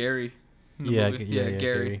name's Gary. in the Yeah, movie. yeah,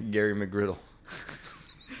 Gary. Gary McGriddle.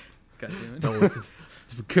 God damn it. No, it's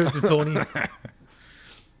a character, Tony.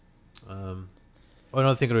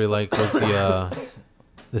 Another thing I really liked was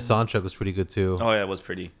the soundtrack was pretty good too. Oh yeah, it was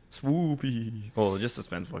pretty swoopy. Well, just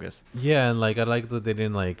suspenseful, I guess. Yeah, and like I like that they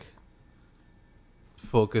didn't like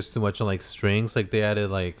focus too much on like strings. Like they added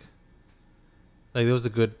like there was a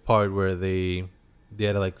good part where they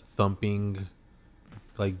added like thumping,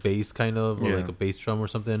 like bass kind of, or Yeah. like a bass drum or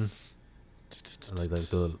something. And like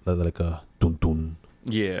a dun dun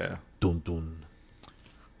Yeah. dun dun.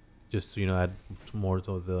 Just add more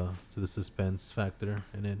to the suspense factor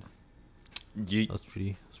in it. Yeet. That's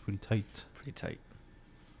pretty tight. Pretty tight.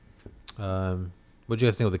 What do you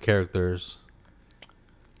guys think of the characters?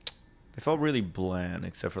 They felt really bland,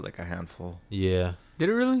 except for like a handful. Yeah. Did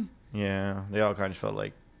it really? Yeah, they all kind of felt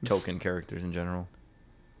like token characters in general.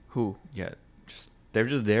 Who? Yeah, they're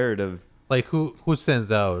just there to. Like who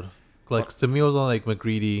stands out? Like to me, it was on like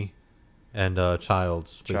McGreedy and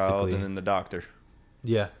Childs, basically. Child and then the doctor.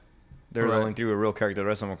 Yeah. They're Right. the only 3 were real character. The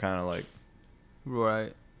rest of them were kind of like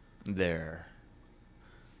Right. there.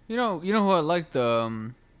 You know who I liked?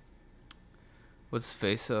 What's his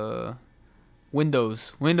face?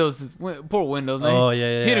 Windows. Poor Windows, man. Oh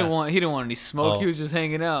yeah. He didn't want any smoke. Oh. He was just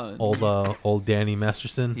hanging out. old Danny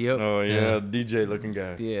Masterson. Yep. Oh Yeah. DJ looking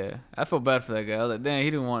guy. Yeah. I felt bad for that guy. I was like, damn,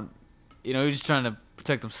 he didn't want. He was just trying to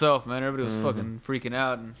protect himself, man. Everybody was fucking freaking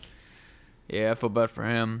out, and yeah, I felt bad for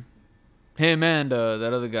him. Him and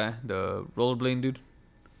that other guy, the rollerblading dude.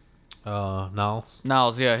 Niles.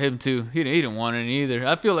 Niles, yeah, him too. He didn't want any either.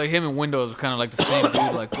 I feel like him and Windows were kind of like the same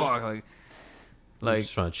dude. Like fuck, like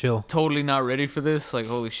Just trying to chill. totally not ready for this. Like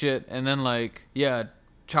holy shit. And then like yeah,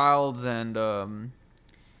 Childs and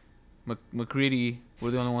McCready were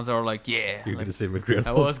the only ones that were like yeah. You're like, gonna say McGriddle.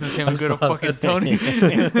 I was gonna say I McGriddle, saw fucking that. Tony.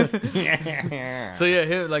 So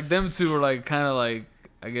yeah, them two were like kind of like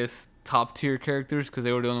I guess top tier characters because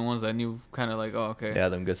they were the only ones I knew kind of like, oh, okay. Yeah,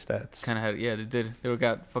 them good stats. Kind of had, yeah, they did. They were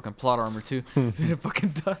got fucking plot armor too. They didn't fucking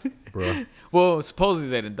die. Bro. Well, supposedly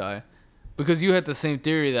they didn't die. Because you had the same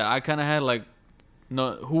theory that I kind of had, like,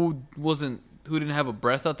 no, who didn't have a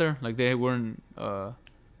breath out there? Like, they weren't,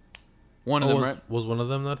 one of them, right? Was one of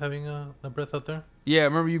them not having a breath out there? Yeah,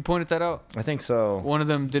 remember you pointed that out? I think so. One of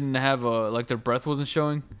them didn't have like, their breath wasn't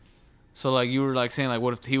showing. So, like, you were, like, saying, like,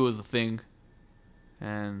 what if he was the thing?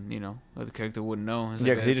 And, you know, the character wouldn't know. It's Yeah,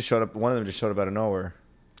 like, because he just showed up. One of them just showed up out of nowhere.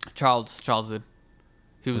 Charles did.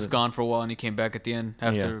 He was gone for a while, and he came back at the end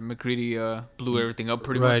after Yeah. McCready blew everything up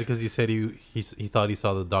pretty Right, much. because he said he thought he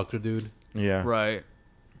saw the doctor dude. Yeah. Right.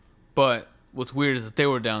 But what's weird is that they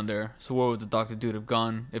were down there. So where would the doctor dude have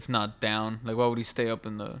gone if not down? Like, why would he stay up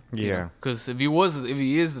in the? Yeah. Because if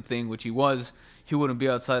he is the thing, which he was, he wouldn't be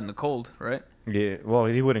outside in the cold, right? Yeah. Well,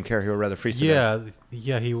 he wouldn't care. He would rather freeze to death.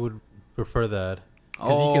 Yeah, he would prefer that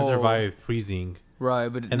because he can survive freezing. Right,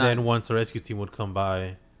 but And then once the rescue team would come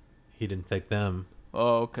by, he'd infect them.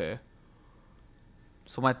 Oh, okay.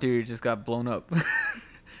 So my theory just got blown up. What,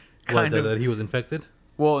 kind of. that he was infected?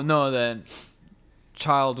 Well, no, that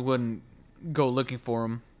Child wouldn't go looking for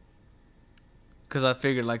him. Because I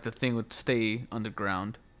figured, like, the thing would stay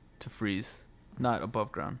underground to freeze, not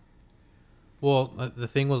above ground. Well, the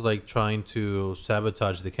thing was like trying to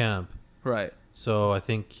sabotage the camp. Right. So I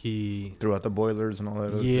think he. Threw out the boilers and all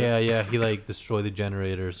that. other Yeah, he like destroyed the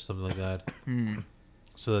generators or something like that,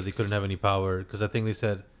 so that they couldn't have any power. Because I think they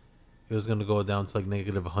said it was gonna go down to like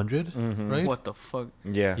negative 100, right? What the fuck?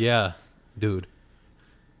 shit. Yeah. Yeah, dude.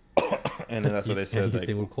 And then that's what they said. You Like,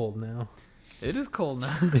 think we're cold now? It is cold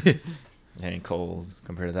now. it ain't cold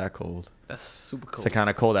compared to that cold. That's super It's cold. the kind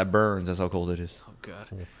of cold that burns. That's how cold it is. Oh, God.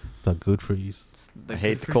 It's not good for you. It's I like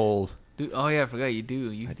hate the cold. Dude, oh, yeah, I forgot you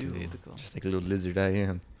do. You I do do. hate the cold. Just like a little lizard I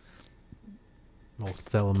am. Old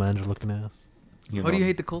salamander looking ass. You Why do you know.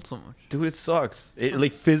 hate the cold so much? Dude, it sucks. It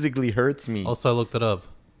like physically hurts me. Also, I looked it up.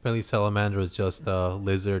 Apparently, salamander is just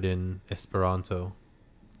lizard in Esperanto.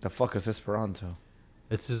 The fuck is Esperanto?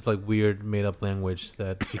 It's just like weird made up language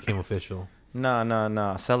that became official.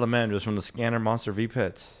 Nah. Salamander's from the Scanner Monster V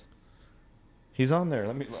Pets. He's on there.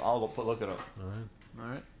 I'll look it up. All right. All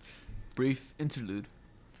right. Brief interlude.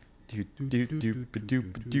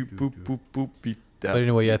 But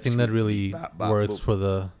anyway, yeah, I think that really Bop, bop, works boop.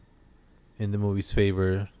 for in the movie's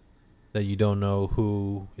favor, that you don't know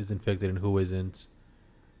who is infected and who isn't,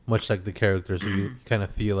 much like the characters. So you kind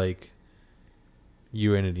of feel like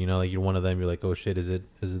you're in it, you know, like you're one of them. You're like, oh shit, is it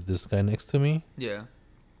this guy next to me? Yeah.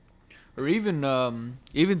 Or even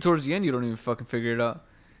towards the end, you don't even fucking figure it out.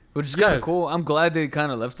 Which is kind Yeah. of cool. I'm glad they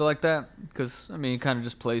kind of left it like that. Because, I mean, it kind of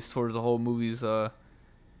just plays towards the whole movie's, I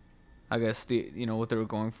guess, what they were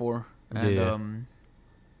going for. And, Yeah.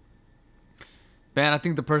 man, I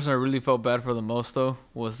think the person I really felt bad for the most, though,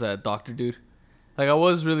 was that doctor dude. Like, I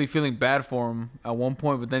was really feeling bad for him at one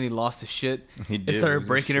point, but then he lost his shit. He It did started lose his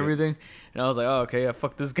breaking shit. everything. And I was like, oh, okay, yeah,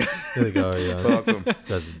 fuck this guy. There you go. Yeah, Fuck him. this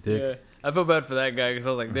guy's a dick. Yeah. I felt bad for that guy because I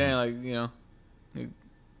was like, damn, like,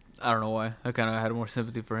 I don't know why. I kind of had more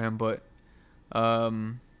sympathy for him, but,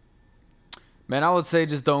 man, I would say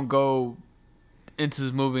just don't go into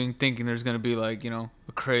this movie thinking there's going to be, like, a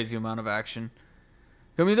crazy amount of action.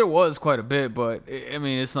 I mean, there was quite a bit, but, I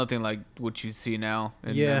mean, it's nothing like what you see now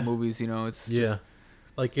in movies, It's Yeah, just,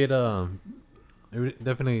 like it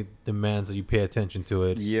definitely demands that you pay attention to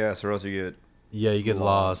it. Yes, or else you get Yeah, you get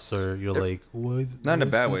lost, Lost. or you're They're- like, what? not in a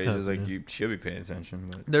what bad is way. this It's like happening? you should be paying attention,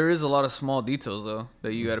 but there is a lot of small details, though,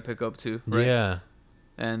 that you got to pick up, too. Right? Yeah,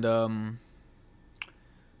 And, kind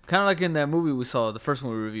of like in that movie we saw, the first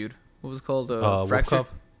one we reviewed. What was it called? Wolf Fractured? Cop?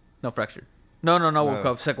 No, Fractured. No, not Wolf No.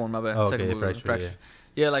 Cop. Second one, my bad. Oh, Second okay, movie, Fractured,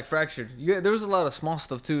 Yeah, like Fractured. Yeah, there was a lot of small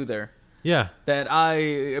stuff too there yeah. that I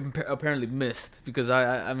apparently missed because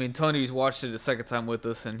I mean Tony's watched it the second time with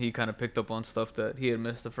us and he kind of picked up on stuff that he had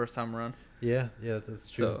missed the first time around. Yeah, that's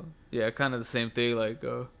true. So yeah, kind of the same thing. Like,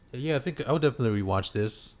 Yeah, I think I would definitely rewatch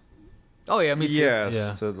this. oh yeah, me too. yes,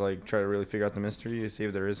 Yeah. to like try to really figure out the mystery, see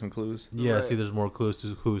if there is some clues. Yeah, Right. see, there's more clues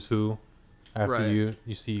to who's who. After Right.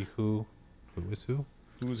 you see who is who.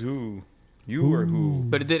 Who's who? You or who?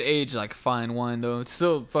 But it did age like fine wine though. It's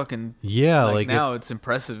still fucking Yeah, like like now it's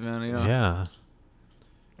impressive, man. yeah,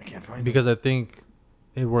 I can't find because I think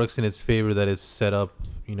it works in its favor that it's set up,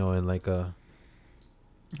 in like a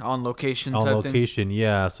on location on type thing. location.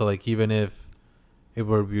 Yeah, so like even if it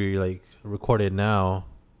were to be like recorded now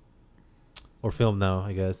or filmed now,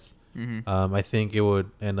 I guess, Mm-hmm. I think it would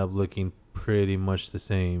end up looking pretty much the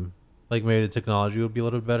same. Like maybe the technology would be a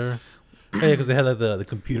little bit better. Yeah, because they had like the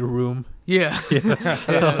computer room. Yeah. it.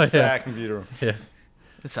 yeah. Sack computer. Yeah.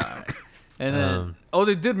 It's alright. And then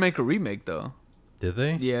they did make a remake though. Did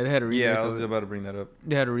they? Yeah, they had a remake. Yeah, I of was it. about to bring that up.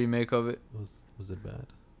 They had a remake of it. Was it bad?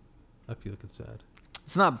 I feel like it's sad.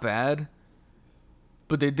 It's not bad,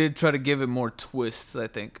 but they did try to give it more twists. I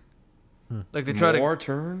think. Like they try More to.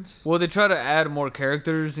 turns. Well, they try to add more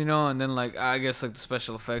characters, you know, and then like I guess like the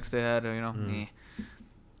special effects they had, you know.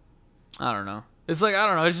 I don't know. It's like I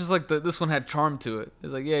don't know. It's just like this one had charm to it.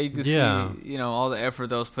 It's like you can see you know all the effort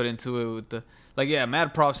that was put into it with the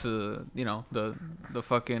mad props to the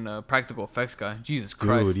fucking practical effects guy. Jesus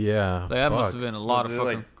Christ, Dude, yeah. like that must have been a lot of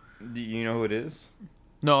fucking. Do you know who it is?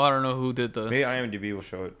 No, I don't know who did the. Maybe IMDb will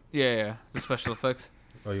show it. Yeah, the special effects.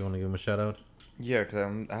 Oh, you want to give him a shout out? Yeah,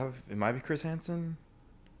 because it might be Chris Hansen.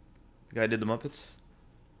 The guy who did the Muppets.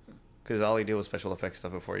 Because all he did was special effects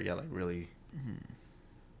stuff before he got like really.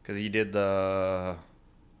 Because he did a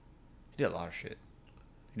lot of shit.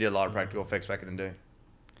 He did a lot of practical effects back in the day.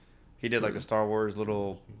 He did like the Star Wars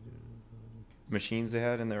little machines they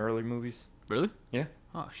had in the early movies. Really? Yeah.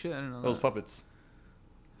 Oh shit! I didn't know Those that. puppets.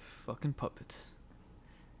 Fucking puppets.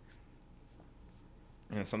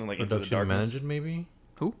 Yeah, something like Into the Production Darkness. management, maybe?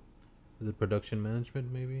 Who? Is it production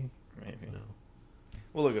management, maybe? Maybe. No.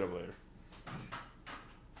 We'll look it up later.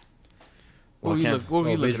 What were you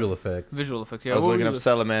looking Visual at? effects. Visual effects. Yeah, I was what were looking you up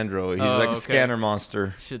Salamandro. He's like a okay. scanner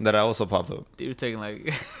monster Shit. that also popped up. You're taking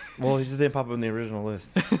like. Well, he just didn't pop up in the original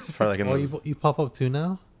list. It's probably like in Oh, the... you pop up too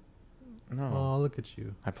now? No. Oh, look at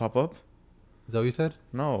you. I pop up? Is that what you said?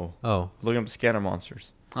 No. Oh. Looking up scanner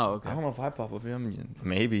monsters. Oh, okay. I don't know if I pop up him.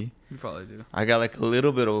 Maybe. You probably do. I got like a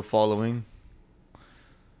little bit of a following.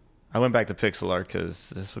 I went back to pixel art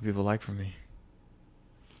because that's what people like from me.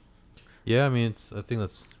 Yeah, I mean, I think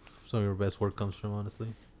that's some of your best work comes from, honestly.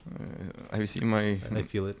 Have you seen my I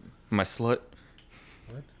feel it. my slut?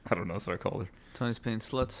 What? I don't know. That's what I call her. Tony's paying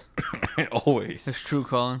sluts. Always. It's true,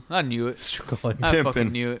 Colin. I knew it. It's true calling. I Pimpin'.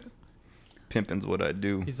 fucking knew it. Pimping's what I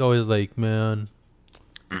do. He's always like, man,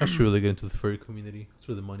 I should really get into the furry community. That's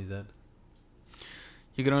where the money's at.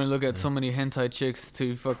 You can only look at so many hentai chicks till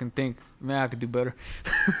you fucking think, man, I could do better.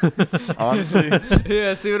 Honestly.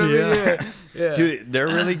 Yeah, see what I mean? Yeah. Dude, they're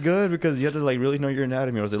really good because you have to like really know your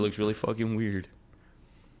anatomy or else it looks really fucking weird.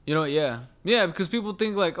 You know, yeah, because people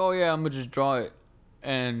think like, oh yeah, I'm gonna just draw it,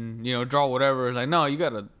 and draw whatever. Like, no, you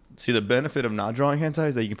gotta. See, the benefit of not drawing hentai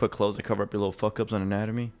is that you can put clothes that cover up your little fuck ups on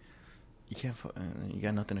anatomy. You can't. You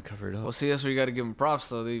got nothing to cover it up. Well, see, that's where you gotta give them props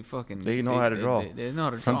though. They know how to draw. They know how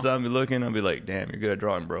to draw. Sometimes I'll be looking, I'll be like, damn, you're good at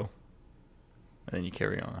drawing, bro. And then you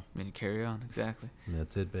carry on. Then you carry on, exactly. And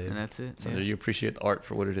that's it, babe. And that's it. So Yeah. you appreciate the art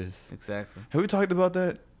for what it is. Exactly. Have we talked about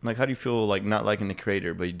that? Like, how do you feel like not liking the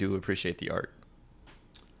creator, but you do appreciate the art?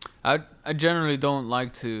 I generally don't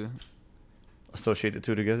like to Associate the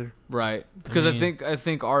two together? right because I mean- I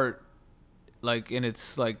think art, like in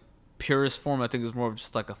its like purest form, I think is more of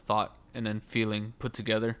just like a thought and then feeling put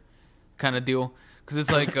together, kind of deal. Because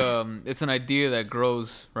it's like it's an idea that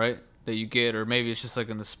grows, right? That you get, or maybe it's just like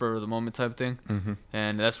in the spur of the moment type thing,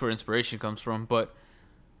 and that's where inspiration comes from. But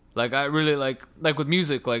like I really like with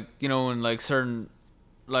music, like and like certain.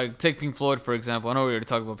 Like, take Pink Floyd, for example. I know we already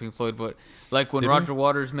talked about Pink Floyd, but, like, when Did we? Roger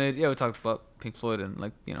Waters made... Yeah, we talked about Pink Floyd and,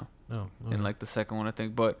 like, Oh, in, like, the second one, I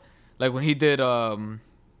think. But, like, when he did...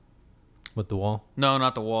 with the wall. No,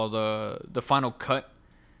 not The Wall. The Final Cut.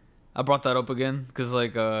 I brought that up again because,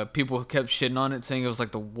 like, people kept shitting on it, saying it was,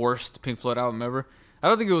 like, the worst Pink Floyd album ever. I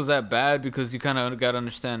don't think it was that bad because you kind of got to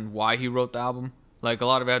understand why he wrote the album. Like, a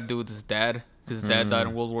lot of it had to do with his dad because his dad died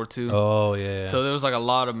in World War II. Oh, yeah. So there was, like, a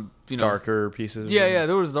lot of, Darker pieces? Yeah,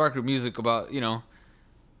 there was darker music about,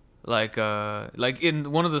 like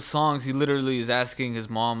in one of the songs, he literally is asking his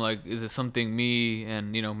mom, like, is it something me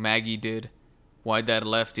and, Maggie did? Why dad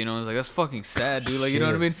left, It's like, that's fucking sad, dude. Like, you know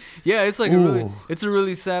what I mean? Yeah, it's like it's a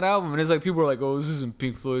really sad album. And it's like, people are like, oh, this isn't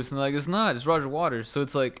Pink Floyd. And like, it's not. It's Roger Waters. So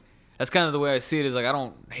it's like, that's kind of the way I see it is like, I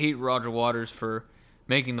don't hate Roger Waters for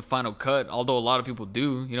making the final cut, although a lot of people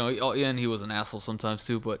do, and he was an asshole sometimes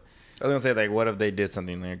too, but I was gonna say, like, what if they did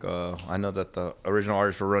something like, I know that the original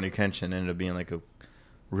artist for Rurouni Kenshin ended up being like a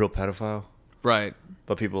real pedophile, right.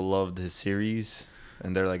 but people loved his series,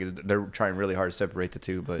 and they're trying really hard to separate the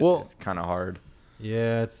two, but it's kind of hard,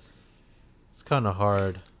 Yeah, it's kind of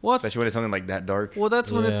hard. Well, especially when it's something like that dark. well,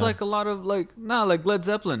 that's when it's Yeah. like a lot of like like Led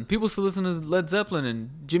Zeppelin. People still listen to Led Zeppelin, and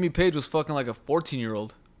Jimmy Page was fucking like a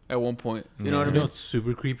 14-year-old at one point. You know what I You mean? know what's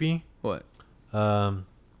super creepy? What?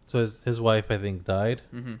 So his wife, I think, died.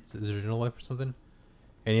 His original wife or something.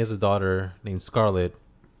 And he has a daughter named Scarlett.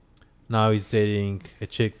 Now he's dating a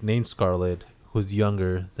chick named Scarlett who's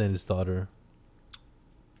younger than his daughter.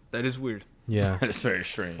 That is weird. Yeah. It's very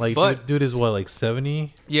strange. Like, But- dude is what, like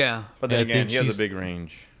 70? Yeah. but then I again, think he has a she's- big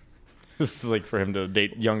range. This is like for him to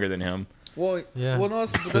date younger than him. Well, Yeah. well, no,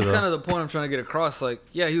 that's True, that's though. kind of the point I'm trying to get across. Like,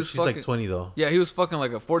 yeah, he was She's fucking. like 20 though. Yeah, he was fucking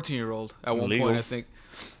like a 14-year-old at one Legal. point, I think.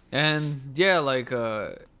 And yeah, like,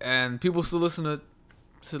 and people still listen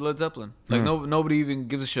to Led Zeppelin. Like, nobody even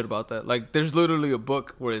gives a shit about that. Like, there's literally a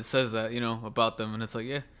book where it says that, about them, and it's like,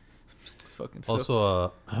 yeah, it's fucking still,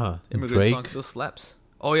 Also, Immigrant Drake, Song still slaps.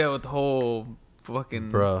 Oh yeah, with the whole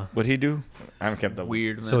fucking bruh. What'd he do? I haven't kept up.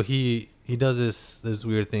 weird, man. So he does this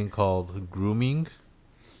weird thing called grooming,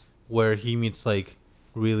 where he meets like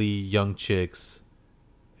really young chicks,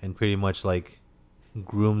 and pretty much like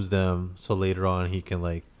grooms them so later on he can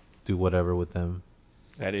like do whatever with them.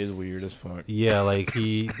 That is weird as fuck. Yeah, like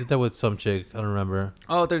he did that with some chick. I don't remember.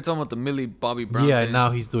 Oh, they're talking about the Millie Bobby Brown. Yeah, thing.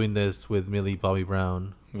 now he's doing this with Millie Bobby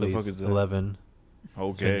Brown. Who the fuck Plays is that? 11.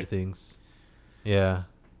 Stranger Okay. Things. Yeah,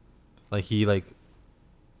 like he like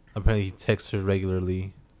apparently he texts her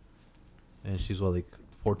regularly, and she's what, like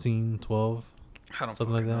 14, 12, I don't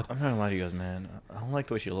something like fucking that. I'm not gonna lie to you guys, man. I don't like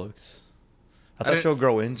the way she looks. I I thought didn't- she'll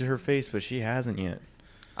grow into her face, but she hasn't yet.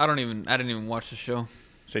 I didn't even watch the show.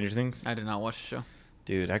 Stranger Things? I did not watch the show.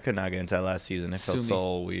 Dude, I could not get into that last season. It felt Sue me.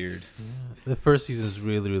 so weird. The first season is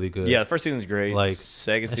really, really good. Yeah, the first season's great. Like,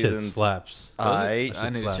 second that shit season slaps. Does it? I I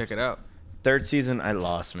need to check slaps. it out. third season I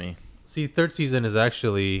lost me. See, third season is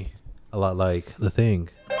actually a lot like The Thing.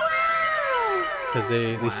 Because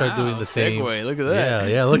they start doing the same. Segue, look at that.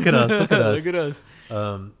 Yeah, look at us, look at us. Look at us.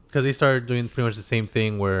 Because they started doing pretty much the same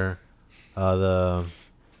thing where the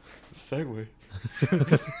Segway.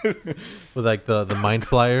 with like the mind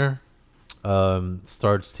flyer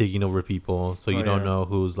starts taking over people, so you Oh, don't yeah. know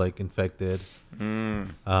who's like infected.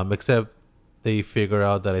 Mm. Except they figure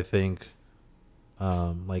out that I think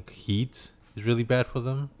like heat is really bad for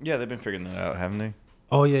them. Yeah, they've been figuring that out, haven't they?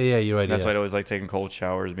 Oh yeah, you're right. That's yeah. why they always like taking cold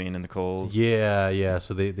showers, being in the cold. Yeah.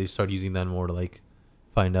 So they start using that more to like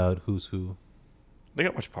find out who's who. They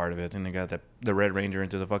got much part of it. And they got the Red Ranger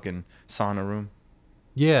into the fucking sauna room.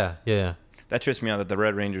 Yeah. That trips me out that the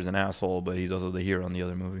Red Ranger's an asshole, but he's also the hero in the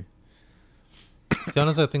other movie. To be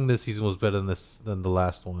honest, I think this season was better than the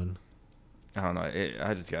last one. I don't know.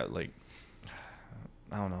 I just got like,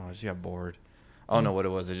 I don't know. I just got bored. I don't know what it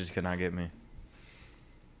was. It just could not get me.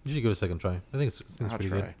 You should give it a second try. I think it's I'll pretty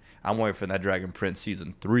try. good. I'm waiting for that Dragon Prince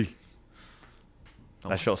season 3. Oh.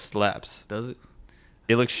 That show slaps. Does it?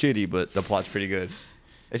 It looks shitty, but the plot's pretty good.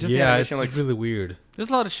 It's just the Yeah, it's animation looks really weird. There's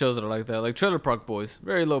a lot of shows that are like that, like Trailer Park Boys,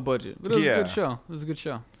 very low budget, but it was a Yeah. good show. It was a good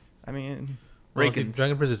show. I mean, Well, see, Rakens.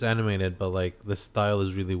 Dragon Prince is animated, but like the style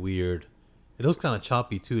is really weird. It looks kind of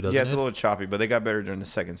choppy too, doesn't yeah, it's it? a little choppy, but they got better during the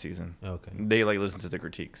second season. Okay. They like listen to the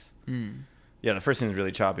critiques. Mm. Yeah, the first season's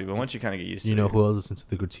really choppy, but once you kind of get used to You it. know who else listens to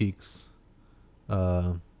the critiques?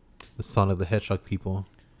 The Sonic the Hedgehog people.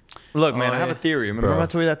 Look, man, Oh, I have yeah. a theory. Remember Bro. what I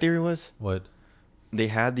told you that theory was? What? They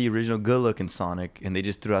had the original good-looking Sonic, and they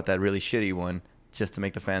just threw out that really shitty one just to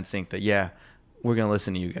make the fans think that, yeah, we're going to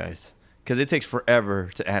listen to you guys. Because it takes forever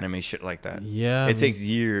to animate shit like that. Yeah. It takes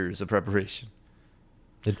years of preparation.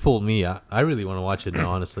 It fooled me. I really want to watch it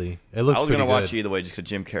now. Honestly, it looks. I was pretty going to watch good. either way just because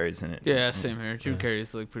Jim Carrey's in it. Yeah, same here. Jim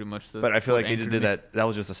Carrey's like pretty much the. But I feel like what they just anchored did me. that. That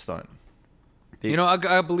was just a stunt. You know,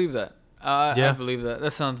 I believe that. I Yeah. believe that.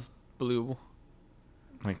 That sounds believable.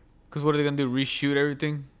 Like- Because what are they gonna do? Reshoot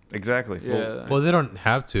everything? Exactly. Yeah. Well, they don't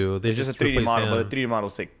have to. They it's just a 3D replace model, him. but the 3D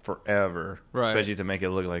models take forever, Right. especially to make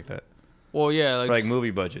it look like that. Well, yeah, For like just-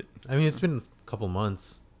 movie budget. I mean, it's been a couple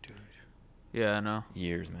months. Yeah, I know.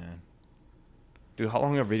 Years, man. Dude, how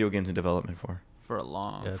long are video games in development for? For a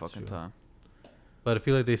long Yeah, that's fucking true. time. But I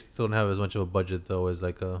feel like they still don't have as much of a budget though as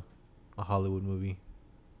like a Hollywood movie.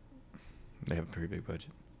 They have a pretty big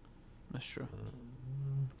budget. That's true.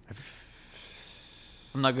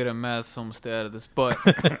 I'm not good at math, so I'm gonna stay out of this. But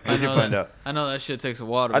We I can know find that, out. I know that shit takes a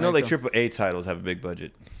while to I know make like them. AAA titles have a big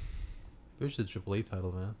budget. Which is a AAA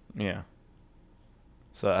title, man. Yeah.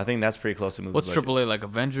 So I think that's pretty close to movie What's budget. AAA, like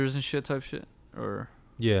Avengers and shit type shit? Or,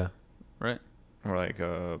 Yeah. right? Or like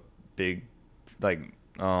a big, like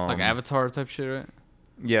Like Avatar type shit, right?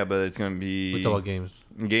 Yeah, but it's gonna We're be talking about games.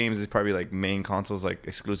 games is probably like main consoles, like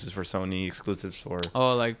exclusives for Sony, exclusives for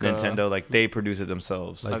Oh, like Nintendo. Like they produce it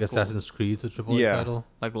themselves. Like cool. Assassin's Creed's a AAA Yeah. title.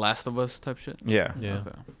 like Last of Us type shit. Yeah, Yeah.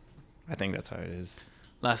 Okay. I think that's how it is.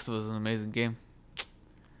 Last of Us is an amazing game.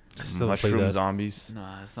 I still haven't played Mushroom that. zombies.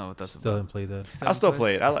 Nah, that's not what that's Still about. haven't played that. I'll still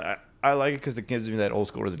play it. I like it because it gives me that old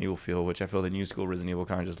school Resident Evil feel, which I feel the new school Resident Evil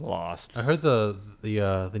kind of just lost. I heard the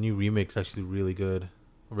new remake's actually really good.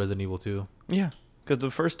 Resident Evil 2. Yeah, because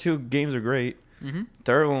the first two games are great. Mm-hmm.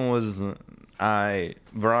 Third one was Code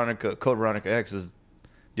Veronica X is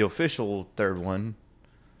the official third one.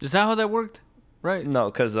 Is that how that worked? right? No,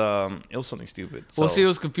 because it was something stupid. Well, So, see, it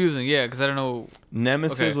was confusing, yeah, because I don't know.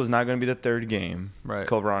 Nemesis okay. was not going to be the third game. Right.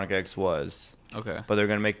 Code Veronica X was. Okay. But they're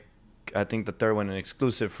going to make, I think, the third one an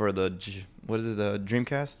exclusive for the, what is it, the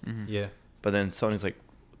Dreamcast? Mm-hmm. Yeah. But then Sony's like,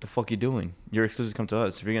 what the fuck you doing? Your exclusives come to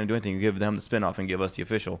us. If you're going to do anything, you give them the spin-off and give us the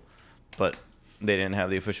official. But they didn't have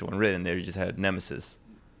the official one written. They just had Nemesis.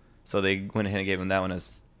 So they went ahead and gave him that one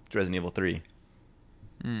as Resident Evil 3.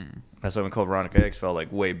 That's why when Code Veronica X felt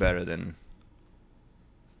like way better than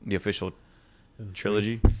the official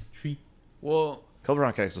trilogy. Well, Code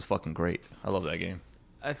Veronica X was fucking great. I love that game.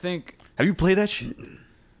 I think Have you played that shit?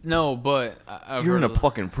 no, but I've You're in heard a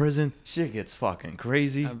fucking prison. Shit gets fucking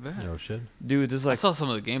crazy. I bet. Oh shit. Dude, this is I like, saw some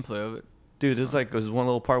of the gameplay of it. there's one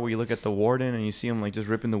little part where you look at the warden and you see him like just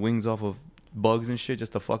ripping the wings off of bugs and shit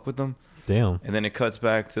just to fuck with them. Damn. And then it cuts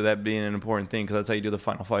back to that being an important thing because that's how you do the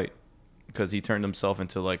final fight. Because he turned himself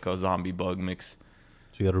into like a zombie bug mix.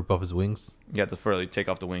 So you gotta rip off his wings. You have to further take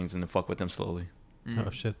off the wings and then fuck with them slowly.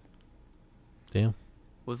 Oh shit. Damn.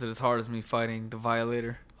 Was it as hard as me fighting the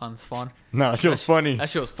Violator on Spawn? Nah, that shit was funny. That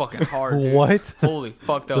shit was fucking hard. Dude. What? Holy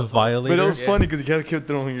fuck, that The was hard. Violator. But it was Yeah. funny because you kept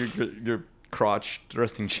throwing your crotch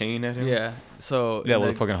thrusting chain at him. Yeah. So Yeah, it was a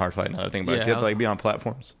like, fucking hard fight. Now that I think about it, Yeah, you have to I was- like be on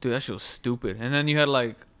platforms. dude, that shit was stupid. And then you had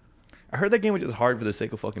like I heard that game was just hard for the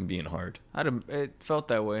sake of fucking being hard. it felt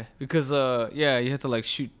that way because yeah, you had to like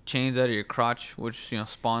shoot chains out of your crotch, which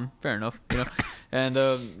Spawn, fair enough, and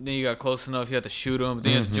then you got close enough, you had to shoot them, but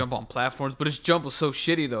then you had to jump on platforms. But his jump was so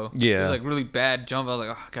shitty though. It Yeah. was like really bad jump. I was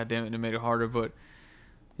like, oh god damn it, it made it harder. But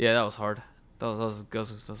yeah, that was hard. That was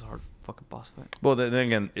a hard fucking boss fight. Well, then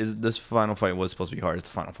again, this final fight was supposed to be hard. It's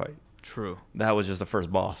the final fight. True. That was just the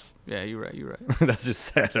first boss. Yeah, you're right. That's just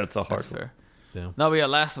sad. That's a hard That's one. fair. Damn. No, but yeah,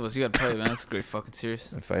 Last of Us, you gotta play it, man. That's a great fucking series.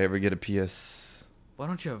 If I ever get a PS, Why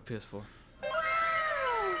don't you have a PS4?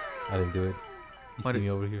 I didn't do it. You Why see did- me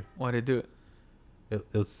over here. Why did they do it? It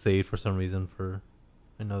was saved for some reason for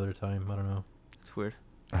another time. I don't know. It's weird.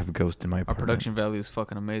 I have a ghost in my Our apartment. production value is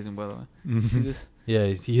fucking amazing, by the way. You see this? Yeah,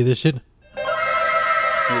 you hear this shit?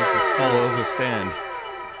 Oh, it was a stand.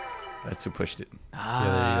 That's who pushed it. Ah,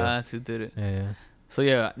 there you go. that's who did it. Yeah. So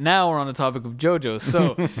yeah, now we're on the topic of JoJo.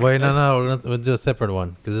 So Wait, no, we'll do a separate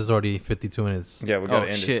one because this is already 52 minutes. Yeah, we gotta Oh,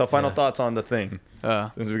 end it. shit. So final Yeah. thoughts on the thing.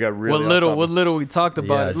 Since we got really what little we talked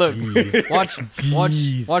about Yeah, it. Look, jeez.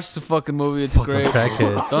 watch the fucking movie. It's Fucking great.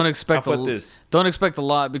 crackheads. Don't I'll expect put this. don't expect a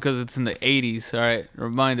lot because it's in the 80s. All right,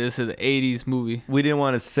 remind this is the 80s movie. We didn't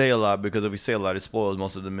want to say a lot because if we say a lot, it spoils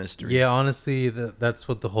most of the mystery. Yeah, honestly, that's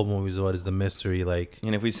what the whole movie's about, is the mystery. Like,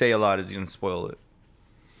 And if we say a lot, it's gonna spoil it.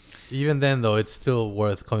 even then, though, it's still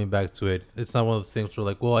worth coming back to it. It's not one of those things where,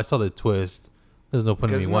 like, well, I saw the twist. There's no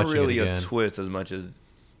point in Because me it's not watching really it a again. twist as much as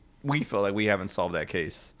we feel like we haven't solved that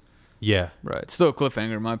case. Yeah. Right, still a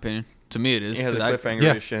cliffhanger in my opinion. To me, it is. It has a 'cause I-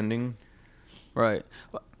 cliffhanger-ish ending. Right.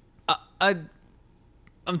 I'm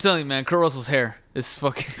telling you, man, Kurt Russell's hair is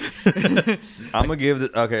fucking. I'm gonna give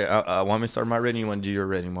it. Okay, I want me to start my rating. You want to do your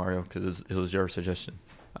rating, Mario? Because it was your suggestion.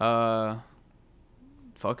 Fuck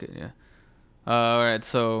it, yeah. All right,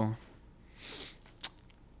 so,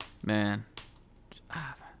 man,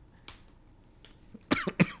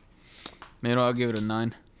 I'll give it a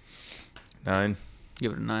 9. 9.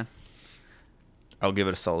 Give it a 9. I'll give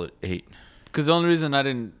it a solid 8. Because the only reason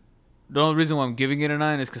why I'm giving it a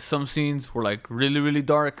 9 is because some scenes were like really, really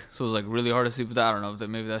dark, so it was like really hard to see. But I don't know. That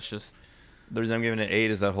maybe that's just The reason I'm giving it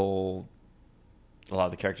 8 is that a lot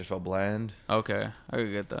of the characters felt bland, okay. I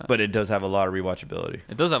could get that. but it does have a lot of rewatchability.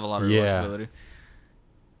 It does have a lot of Yeah. rewatchability.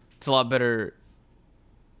 It's a lot better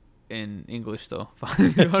in English, though. To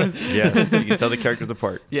be honest. Yes, you can tell the characters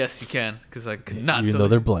apart. Yes, you can, because I could not Even tell though you.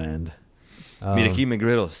 they're bland. Mira aquí mi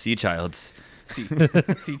grido, sí, childs. Sí,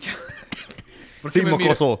 sí. ¿Por Sí, qué me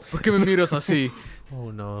miras- mocoso. ¿Por qué me miras así?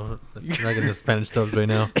 Oh, no. You're not getting the Spanish dubs right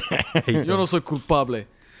now. Hate Yo no them. soy culpable.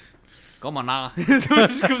 ¿Cómo nada? Just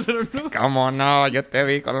comes out of nowhere. Come on, no, yo te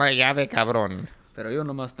vi con la llave, cabrón. Pero yo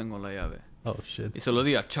nomás tengo la llave. Oh, shit. Y se lo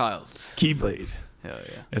di a Childs. Keyblade. Hell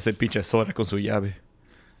yeah. Ese pinche Sora con su llave,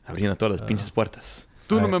 abriendo todas las pinches puertas.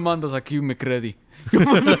 Tú no Ay. me mandas aquí un McCready.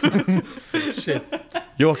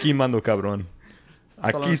 Yo aquí mando, cabrón.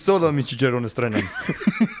 Aquí solo mis chicharrones trenan.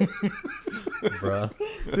 Bruh.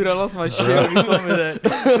 Dude, I lost my shit when you told me that.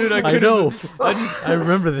 Dude, I know. I I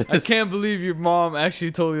remember this. I can't believe your mom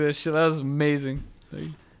actually told you that shit. That was amazing. Like,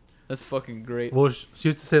 that's fucking great. Well, she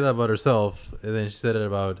used to say that about herself, and then she said it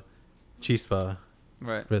about Chispa.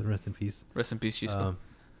 Right. Rest in peace. Rest in peace, Chispa.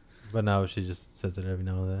 But now she just says it every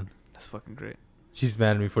now and then. That's fucking great. She's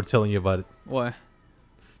mad at me for telling you about it. Why?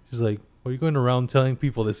 She's like, "Why are you going around telling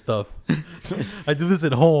people this stuff? I do this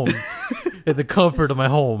at home, in the comfort of my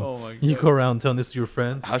home. Oh my You God. go around telling this to your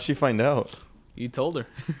friends." How'd she find out? You told her.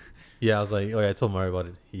 Yeah, I was like, oh yeah, I told Mario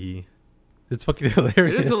about it. It's fucking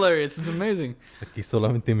hilarious. It is hilarious. It's amazing. Aquí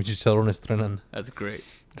solamente mi chicharrón estrenan. That's great.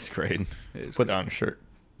 It's great. It is Put that on a shirt.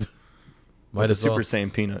 Might With a as well. Super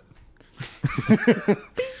Saiyan peanut.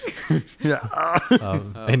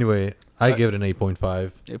 Anyway, I give it an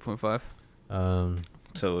 8.5. 8.5.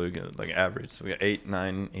 So we got like average. So we got 8,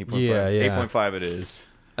 9, 8.5. Yeah, yeah. 8.5 it is.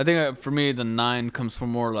 I think for me the 9 comes from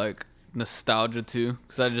more like nostalgia too,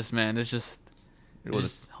 because it's just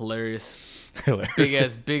hilarious. Big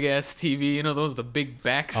ass TV. You know those the big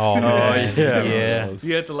backs. Oh, man. yeah. Yeah.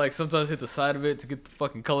 You have to like sometimes hit the side of it to get the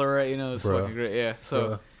fucking color right. You know it's Bro. fucking great. Yeah.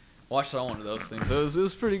 So watched on one of those things. So it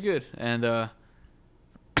was pretty good. And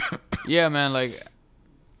yeah, man. Like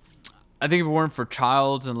I think if it weren't for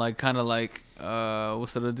Childs and like kind of like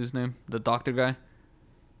what's the other dude's name? The doctor guy.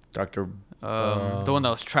 Dr. The one that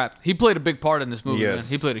was trapped. He played a big part in this movie, man. Yes.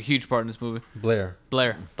 He played a huge part in this movie. Blair.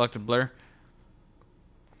 Dr. Blair.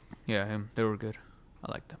 Yeah, him. They were good.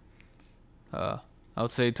 I liked them. I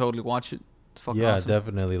would say totally watch it. It's fucking Yeah, awesome.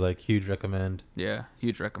 definitely. Like, huge recommend. Yeah,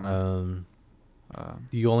 huge recommend.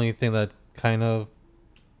 The only thing that kind of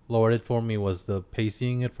lowered it for me was the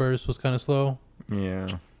pacing at first was kind of slow. Yeah.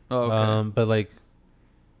 Oh, okay. But like,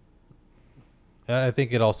 I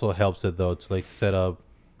think it also helps it though to like set up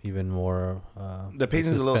even more. The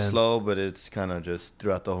pacing's a little suspense. slow, but it's kind of just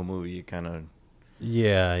throughout the whole movie. You kind of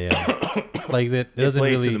Yeah. Like that. It doesn't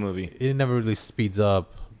plays really. to the movie. It never really speeds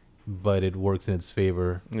up, but it works in its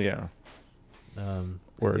favor. Yeah. Yeah,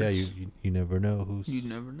 Words. you never know who's You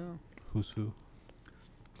never know. who's who.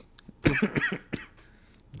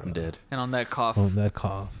 I'm dead. And on that cough, On that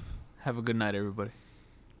cough. have a good night, everybody.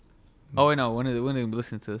 Oh, wait, no. When are they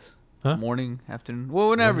listening to this? Huh? Morning, afternoon? Well,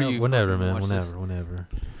 whenever you Whenever, fucking man. watch this. Whenever.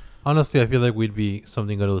 Honestly, I feel like we'd be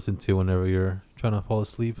something good to listen to whenever you're trying to fall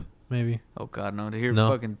asleep. Maybe. Oh, God, no. To hear No?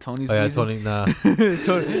 fucking Tony's Oh yeah, wheezing. Tony.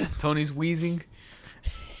 Nah. Tony's wheezing.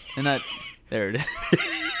 And that... There it is.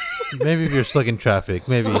 Maybe if you're stuck in traffic,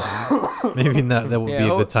 maybe not. That would Yeah, be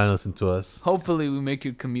a good time to listen to us. Hopefully, we make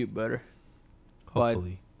your commute better By-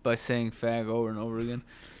 Hopefully. by saying fag over and over again.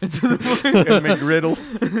 McGriddle.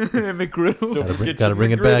 McGriddle. Gotta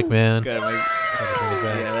bring it back, man. Gotta make... Gotta bring it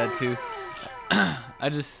back. Yeah, that too. I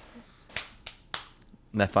just...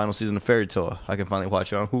 And that final season of Fairy Tale, I can finally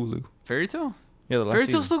watch it on Hulu. Fairy Tale? Yeah, the last Fairy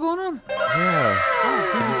season. Tale still going on?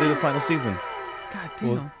 Yeah. They just did the final season. God damn.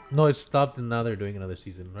 Well, no, it stopped and now they're doing another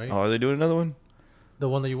season, right? Oh, are they doing another one? The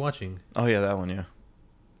one that you're watching, Oh, yeah, that one, yeah.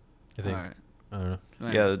 I think. Alright. I don't know.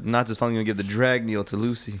 Man. Yeah, Nazis finally going to give the drag deal to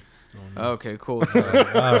Lucy. Okay, cool. So,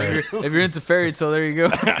 Alright. if you're into Fairy Tale, there you go.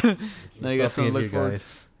 Now you got something to Fucking look here, forward to.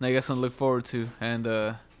 guys. Now you got something to look forward to.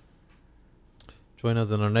 And Join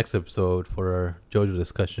us in our next episode for our JoJo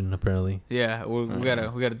discussion. Apparently. yeah, we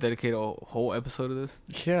gotta dedicate a whole episode to this.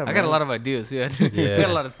 Yeah, I got a lot of ideas. Yeah, I Yeah. got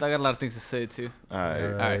a lot of things to say too. All right.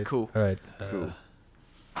 Alright, cool. All right. Cool.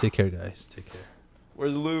 Take care, guys. Take care.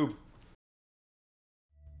 Where's the lube?